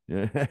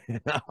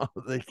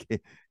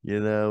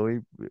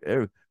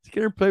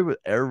Skinner played with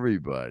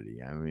everybody.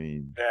 I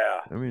mean,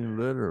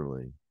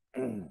 literally.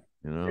 Big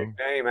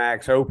name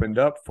acts opened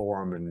up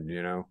for him,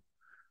 and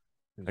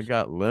I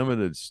got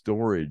limited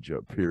storage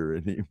up here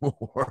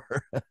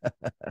anymore.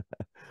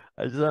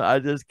 I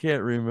just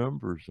can't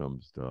remember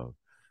some stuff.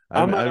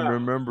 I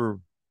remember,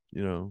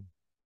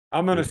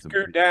 I'm going to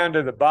scoot down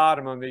to the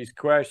bottom of these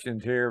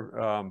questions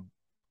here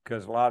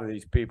because a lot of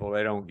these people,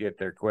 they don't get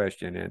their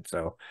question in.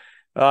 So,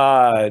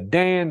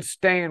 Dan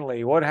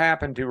Stanley, what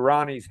happened to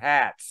Ronnie's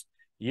hats?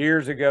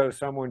 Years ago,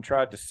 someone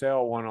tried to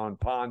sell one on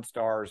Pawn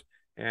Stars,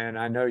 and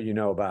I know you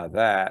know about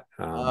that.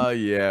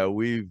 Yeah,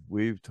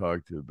 we've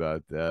talked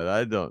about that.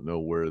 I don't know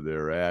where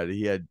they're at.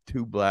 He had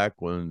two black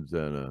ones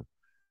and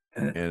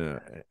a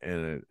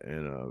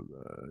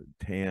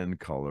tan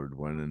colored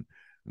one, and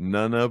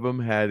none of them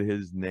had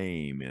his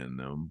name in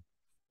them.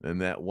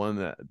 And that one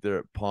that they're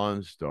at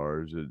Pawn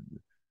Stars,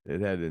 it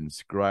had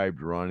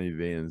inscribed Ronnie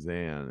Van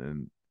Zant,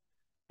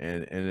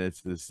 and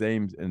it's the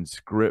same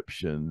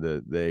inscription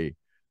that they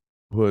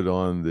put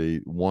on the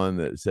one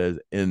that says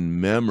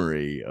 "in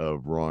memory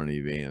of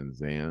Ronnie Van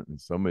Zant," and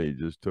somebody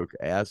just took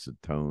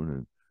acetone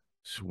and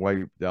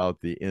swiped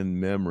out the "in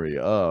memory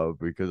of,"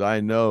 because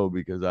I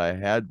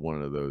had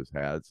one of those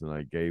hats and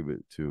I gave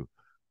it to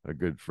a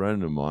good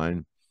friend of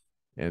mine,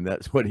 and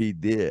that's what he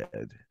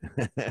did.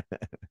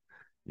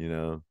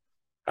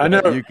 I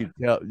know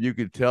you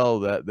could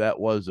tell that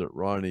wasn't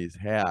Ronnie's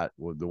hat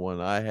with the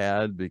one I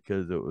had,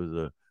 because it was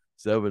a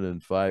 7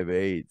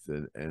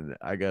 5/8, and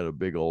I got a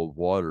big old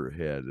water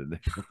head. And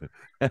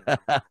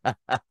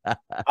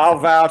I'll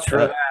vouch for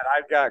that.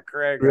 I've got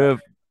Craig. Griff,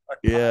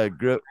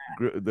 Griff,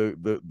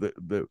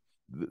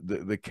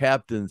 the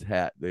captain's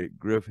hat that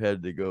Griff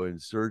had to go in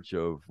search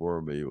of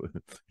for me.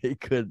 He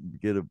couldn't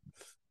get a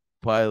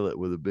pilot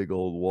with a big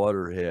old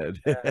water head.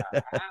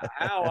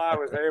 How I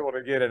was able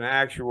to get an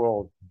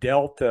actual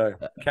Delta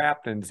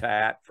captain's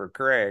hat for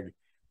Craig.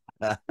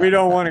 We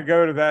don't want to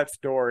go to that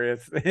story.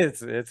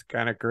 It's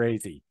kind of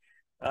crazy.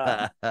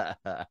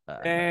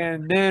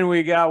 And then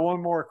we got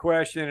one more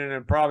question, and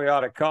then probably ought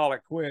to call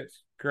it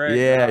quits. Craig.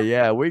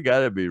 Yeah, we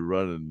got to be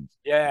running.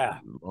 Yeah.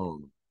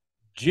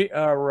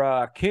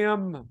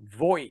 Kim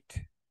Voigt.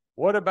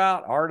 What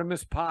about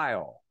Artimus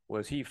Pyle?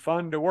 Was he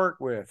fun to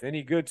work with?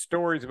 Any good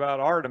stories about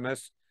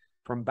Artimus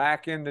from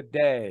back in the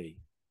day?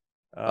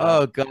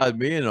 Oh God,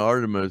 me and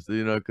Artemis,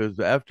 because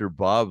after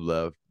Bob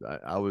left,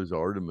 I was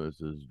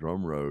Artemis's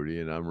drum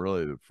roadie, and I'm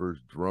really the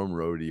first drum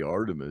roadie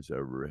Artemis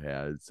ever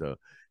had. So,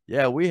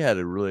 yeah, we had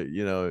a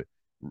really,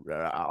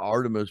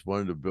 Artemis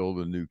wanted to build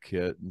a new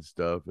kit and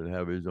stuff, and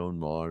have his own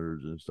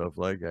monitors and stuff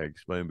like I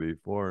explained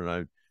before,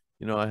 and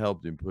I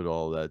helped him put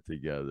all that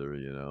together.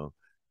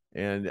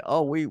 And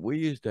oh, we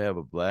used to have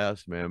a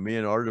blast, man. Me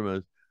and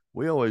Artemis,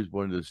 we always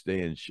wanted to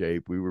stay in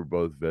shape. We were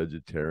both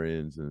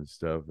vegetarians and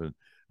stuff, and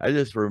I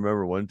just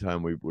remember one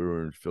time we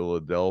were in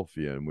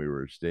Philadelphia and we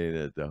were staying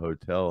at the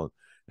hotel,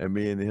 and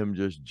me and him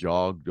just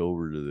jogged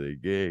over to the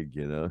gig.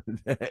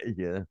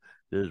 Yeah,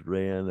 just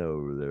ran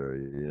over there.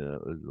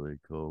 It was really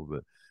cool.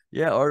 But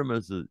yeah,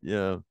 Artemis is,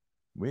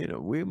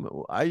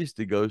 I used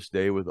to go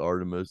stay with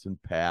Artemis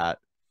and Pat,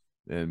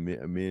 and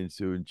me and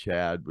Sue and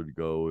Chad would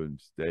go and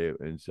stay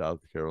in South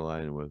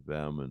Carolina with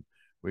them, and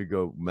we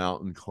go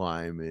mountain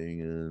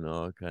climbing and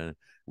all kind of.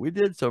 We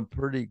did some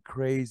pretty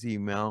crazy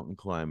mountain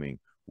climbing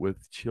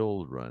with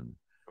children.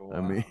 Wow.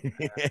 I mean,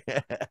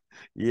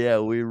 yeah,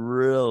 we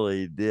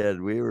really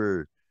did. We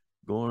were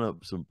going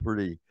up some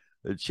pretty.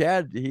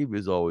 Chad, he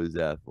was always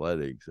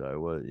athletic, so I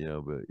was,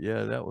 but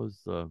yeah, that was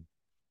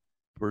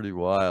pretty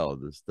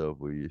wild, the stuff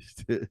we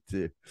used to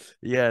do.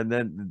 Yeah, and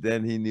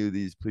then he knew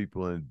these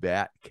people in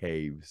Bat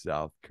Cave,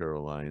 South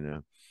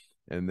Carolina.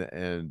 And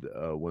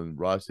when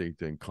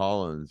Rossington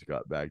Collins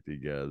got back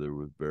together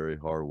with Barry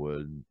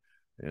Harwood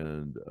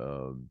and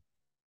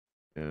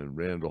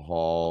Randall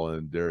Hall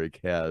and Derek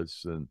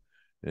Hess and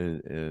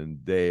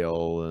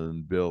Dale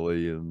and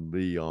Billy and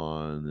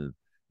Leon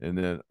and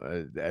then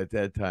at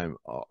that time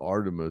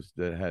Artemis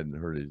that hadn't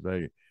hurt his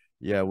leg.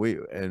 Yeah, we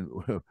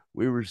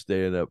were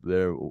staying up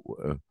there.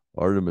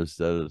 Artemis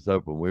set us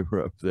up when we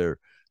were up there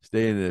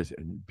staying in this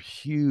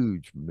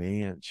huge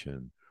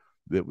mansion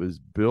that was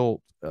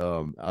built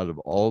out of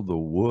all the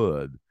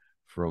wood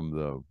from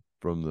the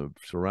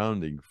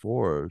surrounding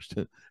forest,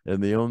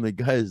 and the only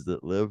guys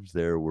that lived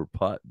there were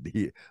pot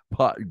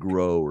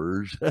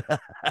growers.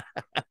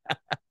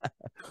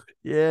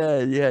 Yeah,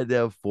 you had to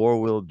have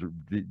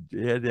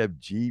you had to have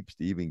Jeeps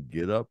to even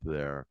get up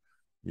there.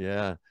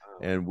 Yeah,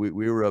 and we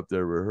were up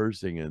there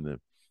rehearsing, and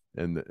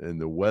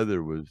the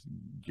weather was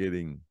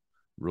getting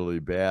really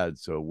bad,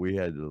 so we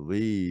had to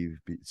leave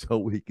so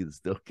we could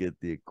still get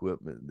the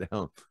equipment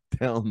down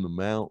the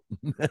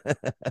mountain.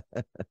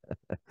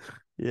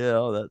 Yeah,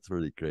 oh, that's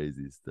pretty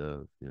crazy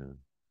stuff.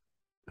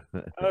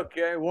 Yeah.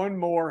 Okay, one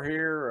more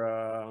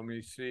here. Let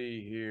me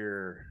see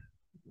here.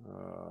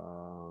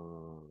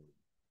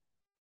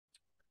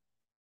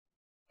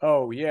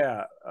 Oh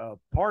yeah,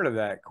 part of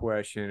that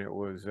question, it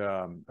was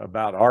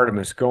about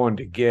Artemis going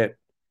to get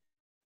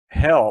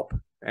help,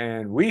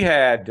 and we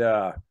had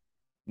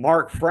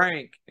Mark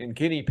Frank and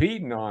Kenny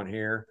Peden on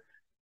here.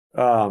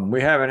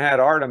 We haven't had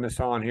Artemis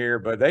on here,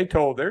 but they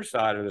told their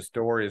side of the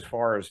story as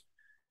far as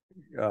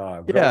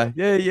yeah.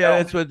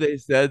 That's what they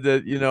said,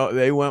 that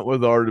they went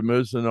with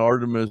Artemis, and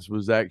Artemis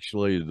was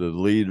actually the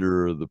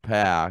leader of the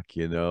pack.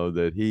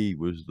 That he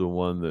was the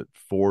one that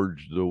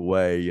forged the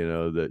way.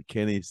 That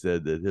Kenny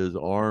said that his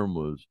arm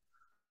was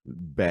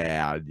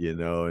bad.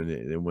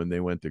 And when they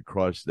went to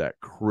cross that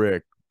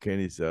creek,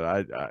 Kenny said,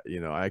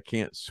 I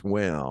can't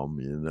swim.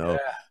 Yeah.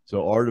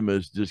 So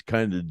Artemis just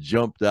kind of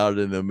jumped out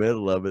in the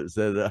middle of it and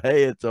said,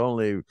 hey, it's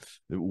only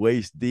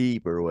waist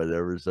deep or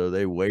whatever. So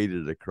they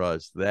waded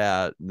across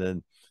that. And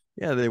then,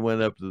 yeah, they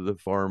went up to the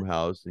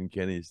farmhouse, and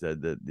Kenny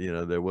said that,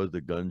 there was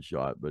a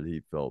gunshot, but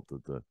he felt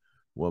that the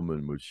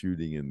woman was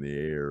shooting in the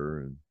air.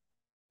 And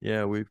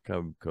yeah, we've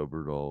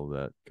covered all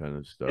that kind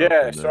of stuff.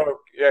 Yeah, so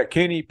yeah,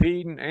 Kenny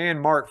Peden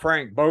and Mark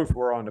Frank both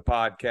were on the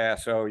podcast,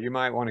 so you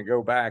might want to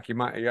go back. You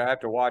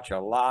have to watch a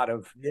lot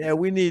of. Yeah,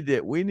 we need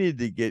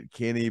to get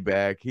Kenny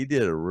back. He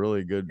did a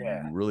really good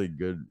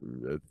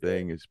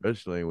thing,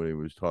 especially when he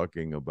was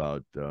talking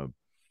about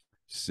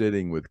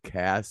sitting with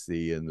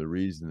Cassie, and the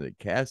reason that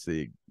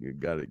Cassie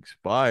got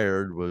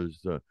expired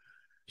was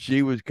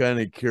she was kind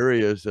of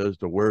curious as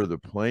to where the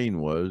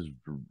plane was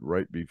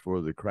right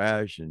before the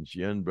crash, and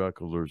she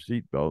unbuckled her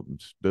seatbelt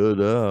and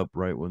stood up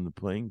right when the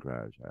plane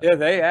crashed happened. Yeah,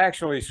 they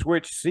actually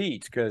switched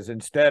seats, because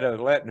instead of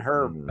letting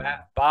her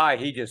by,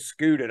 he just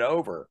scooted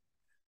over,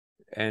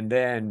 and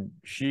then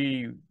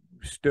she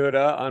stood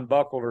up,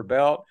 unbuckled her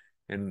belt,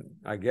 and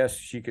I guess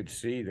she could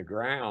see the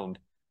ground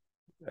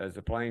as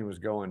the plane was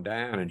going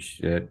down, and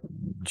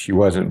she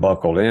wasn't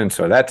buckled in.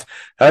 So that's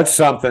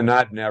something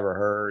I'd never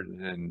heard,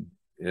 and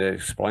it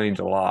explains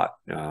a lot.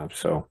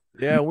 So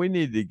yeah, we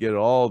need to get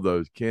all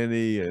those,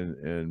 Kenny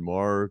and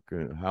Mark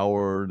and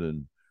Howard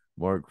and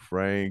Mark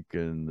Frank,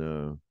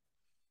 and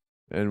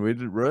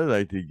we'd really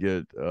like to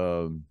get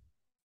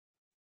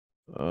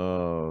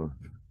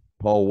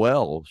Paul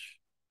Welsh.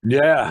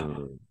 Yeah.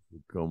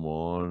 Come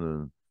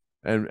on,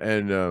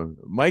 and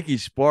Mikey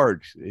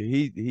Sparks.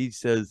 He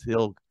says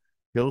he'll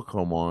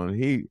come on.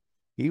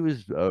 He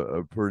was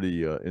a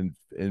pretty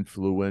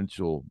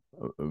influential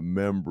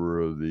member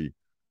of the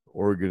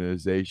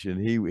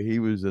organization. He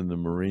was in the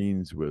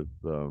Marines with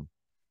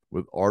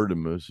with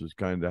ARTIMUS is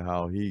kind of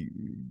how he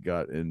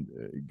got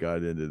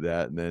into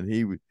that. And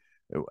then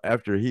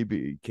after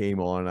he came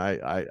on,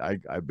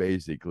 I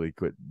basically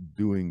quit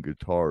doing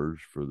guitars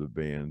for the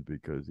band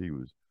because he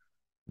was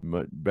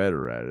much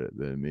better at it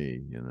than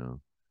me, you know.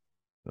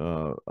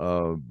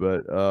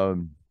 But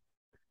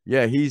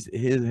yeah,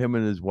 him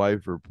and his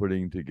wife are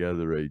putting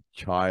together a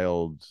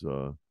child's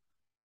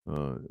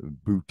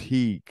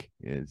boutique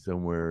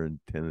somewhere in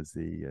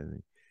Tennessee, I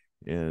think,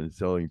 and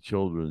selling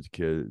children's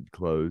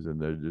clothes,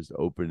 and they're just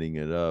opening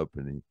it up.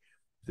 And he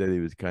said he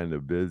was kind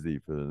of busy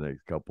for the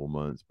next couple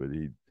months, but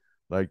he'd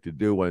like to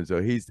do one. So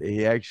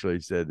he actually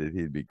said that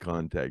he'd be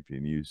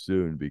contacting you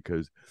soon,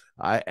 because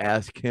I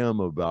asked him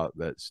about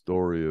that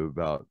story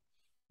about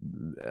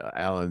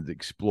Alan's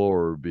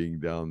Explorer being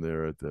down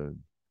there at the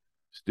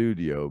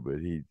studio, but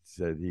he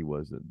said he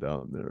wasn't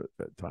down there at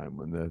that time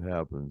when that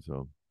happened.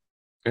 So,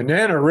 and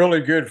then a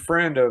really good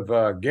friend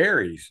of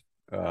Gary's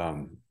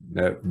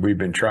that we've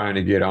been trying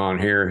to get on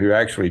here, who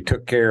actually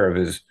took care of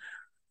his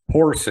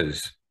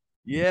horses.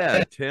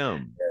 yeah,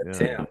 Tim. Yeah.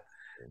 Tim.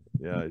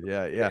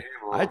 Yeah.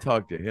 I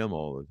talk to him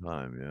all the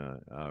time. Yeah,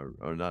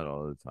 or not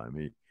all the time.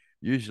 He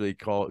usually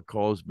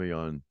calls me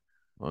on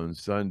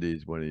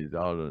Sundays when he's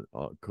out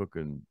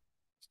cooking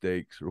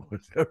steaks or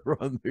whatever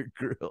on the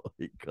grill.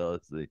 He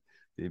calls me.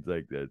 Seems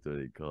like that's what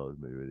he calls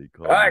me. But he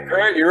calls All right, me.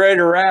 Grant, you ready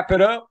to wrap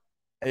it up?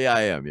 Yeah,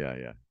 I am.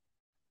 Yeah.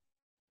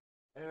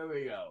 There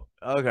we go.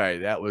 Okay,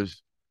 that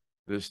was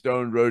the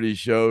Stone Roadie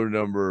show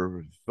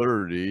number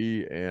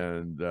 30,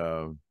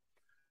 and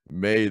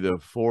may the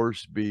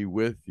force be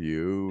with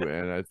you.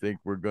 And I think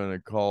we're going to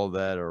call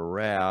that a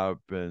wrap.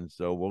 And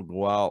so we'll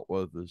go out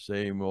with the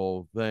same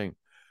old thing.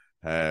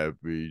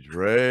 Happy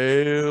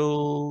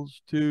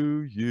trails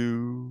to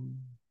you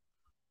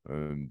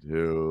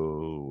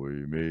until we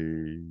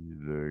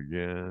meet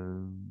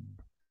again.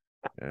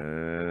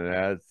 And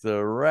that's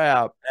a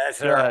wrap.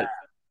 That's all right.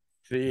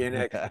 See you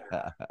next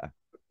time.